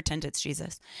 like pretend it's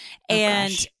Jesus.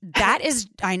 And that is,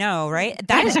 I know, right?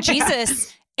 That is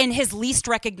Jesus in his least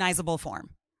recognizable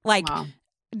form, like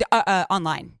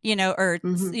online, you know, or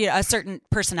you know, a certain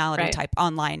personality type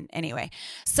online anyway.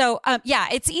 So,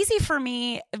 it's easy for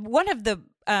me. One of the,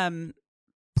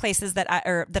 places that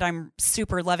I'm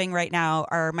super loving right now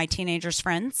are my teenagers'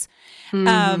 friends.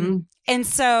 And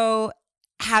so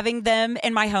having them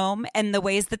in my home and the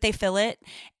ways that they fill it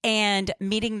and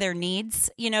meeting their needs,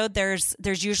 you know, there's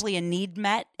usually a need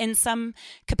met in some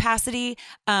capacity.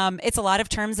 It's a lot of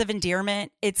terms of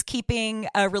endearment. It's keeping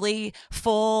a really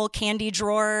full candy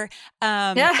drawer.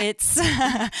 It's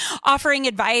offering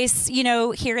advice, you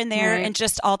know, here and there, and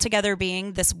just all together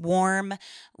being this warm,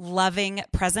 loving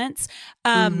presence.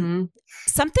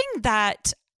 Something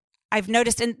that I've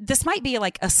noticed, and this might be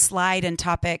like a slide in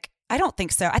topic. I don't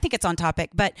think so. I think it's on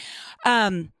topic, but,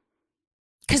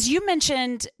 cause you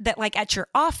mentioned that like at your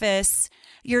office,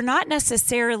 you're not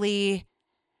necessarily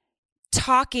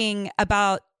talking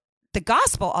about the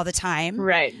gospel all the time.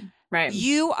 Right.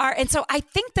 You are. And so I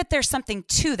think that there's something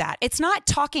to that. It's not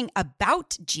talking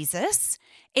about Jesus.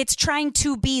 It's trying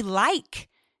to be like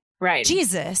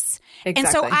Jesus. Exactly. And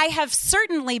so I have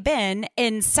certainly been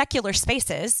in secular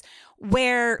spaces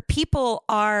where people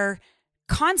are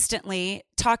constantly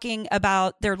talking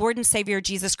about their Lord and Savior,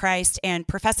 Jesus Christ, and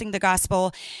professing the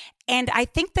gospel. And I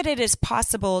think that it is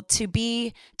possible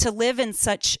to live in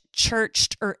such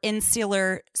churched or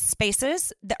insular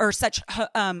spaces or such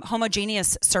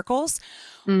homogeneous circles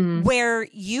where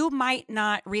you might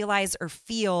not realize or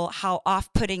feel how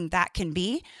off-putting that can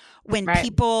be when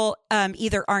people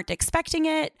either aren't expecting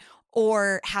it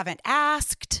or haven't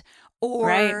asked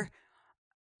or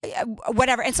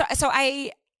whatever. And so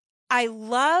I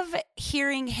love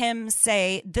hearing him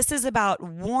say, this is about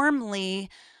warmly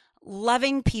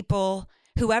loving people,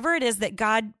 whoever it is that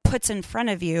God puts in front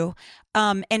of you,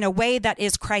 in a way that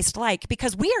is Christ-like,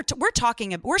 because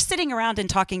we're sitting around and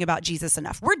talking about Jesus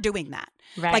enough. We're doing that,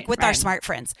 like with our smart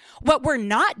friends. What we're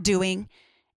not doing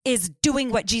is doing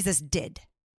what Jesus did.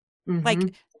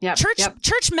 Like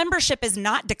church membership is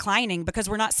not declining because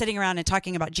we're not sitting around and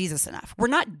talking about Jesus enough. We're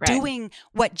not doing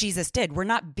what Jesus did. We're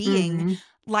not being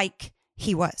like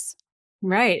he was.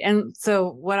 Right. And so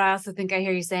what I also think I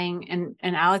hear you saying,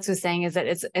 and Alex was saying, is that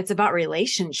it's about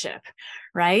relationship,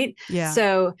 right? Yeah.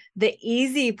 So the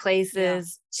easy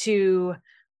places to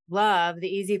love, the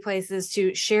easy places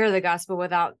to share the gospel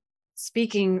without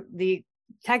speaking the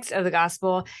text of the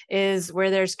gospel is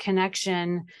where there's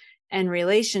connection and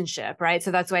relationship, right?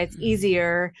 So that's why it's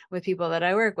easier with people that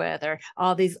I work with, or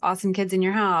all these awesome kids in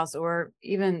your house, or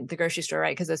even the grocery store,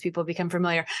 right? Because those people become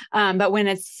familiar. But when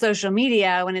it's social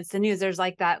media, when it's the news, there's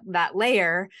like that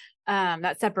layer,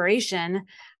 that separation,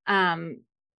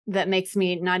 that makes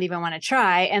me not even want to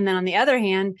try. And then on the other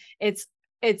hand, it's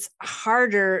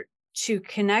harder to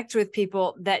connect with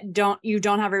people that you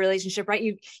don't have a relationship,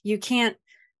 right? You can't,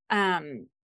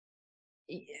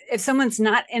 if someone's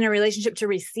not in a relationship to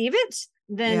receive it,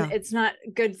 then it's not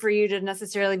good for you to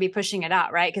necessarily be pushing it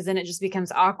out, right? Because then it just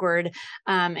becomes awkward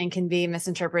and can be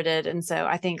misinterpreted. And so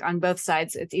I think on both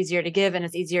sides, it's easier to give and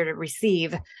it's easier to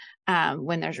receive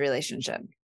when there's relationship.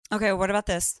 Okay, what about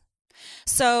this?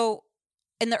 So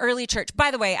in the early church,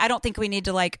 by the way, I don't think we need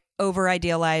to like over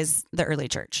idealize the early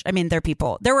church. I mean, they're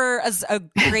people. There were a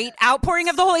great outpouring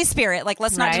of the Holy Spirit. Like,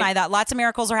 let's not deny that. Lots of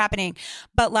miracles are happening.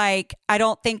 But like, I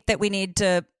don't think that we need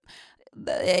to,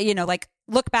 like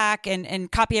look back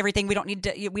and copy everything. We don't need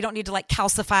to like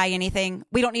calcify anything.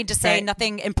 We don't need to say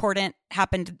nothing important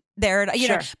happened there,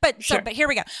 know, but here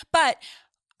we go. But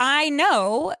I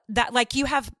know that like you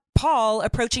have Paul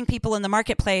approaching people in the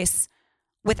marketplace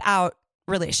without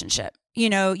relationship.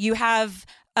 You have,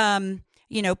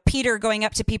 Peter going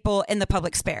up to people in the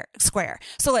public square.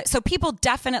 So people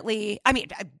definitely, I mean,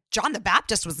 John the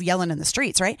Baptist was yelling in the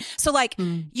streets, right? So like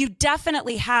you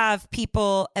definitely have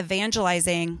people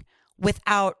evangelizing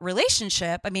without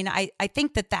relationship. I mean, I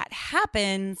think that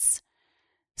happens.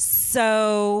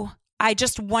 So I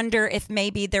just wonder if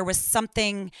maybe there was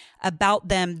something about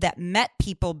them that met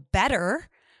people better,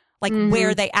 like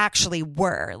where they actually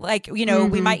were. Like,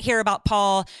 we might hear about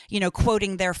Paul,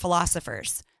 quoting their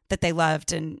philosophers that they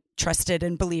loved and trusted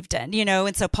and believed in,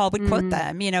 and so Paul would quote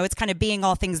them, it's kind of being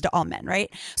all things to all men.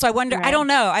 Right. So I wonder, I don't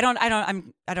know. I don't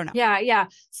know. Yeah.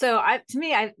 So to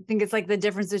me, I think it's like the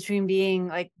difference between being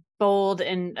like bold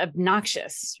and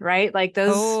obnoxious, right? Like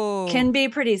those can be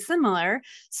pretty similar.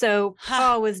 So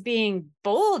Paul was being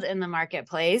bold in the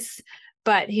marketplace,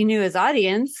 but he knew his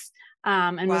audience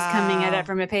and was coming at it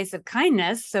from a place of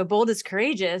kindness. So bold is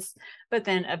courageous, but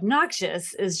then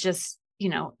obnoxious is just,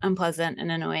 unpleasant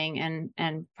and annoying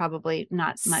and probably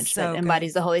not much that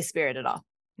embodies the Holy Spirit at all.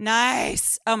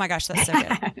 Nice. Oh my gosh, that's so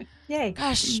good. Yay.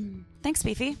 Gosh. Thanks,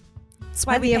 Beefy. That's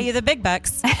why we pay you the big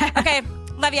bucks. Okay.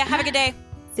 Love you. Have a good day.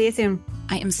 See you soon.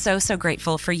 I am so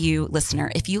grateful for you,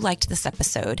 listener. If you liked this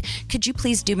episode, could you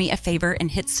please do me a favor and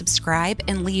hit subscribe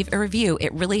and leave a review?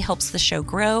 It really helps the show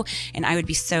grow, and I would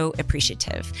be so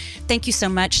appreciative. Thank you so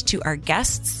much to our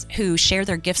guests who share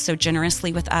their gifts so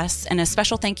generously with us, and a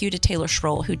special thank you to Taylor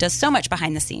Schroll, who does so much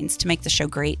behind the scenes to make the show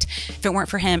great. If it weren't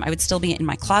for him, I would still be in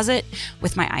my closet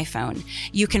with my iPhone.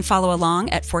 You can follow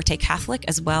along at Forte Catholic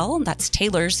as well. That's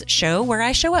Taylor's show where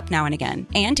I show up now and again.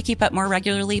 And to keep up more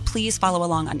regularly, please follow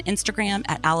along on Instagram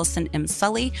at Allison M.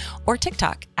 Sully or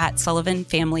TikTok at Sullivan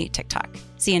Family TikTok.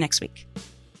 See you next week.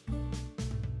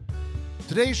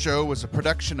 Today's show was a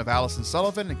production of Allison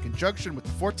Sullivan in conjunction with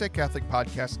the Forte Catholic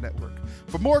Podcast Network.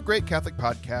 For more great Catholic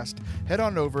podcasts, head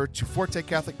on over to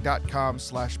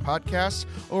fortecatholic.com/podcasts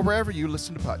or wherever you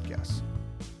listen to podcasts.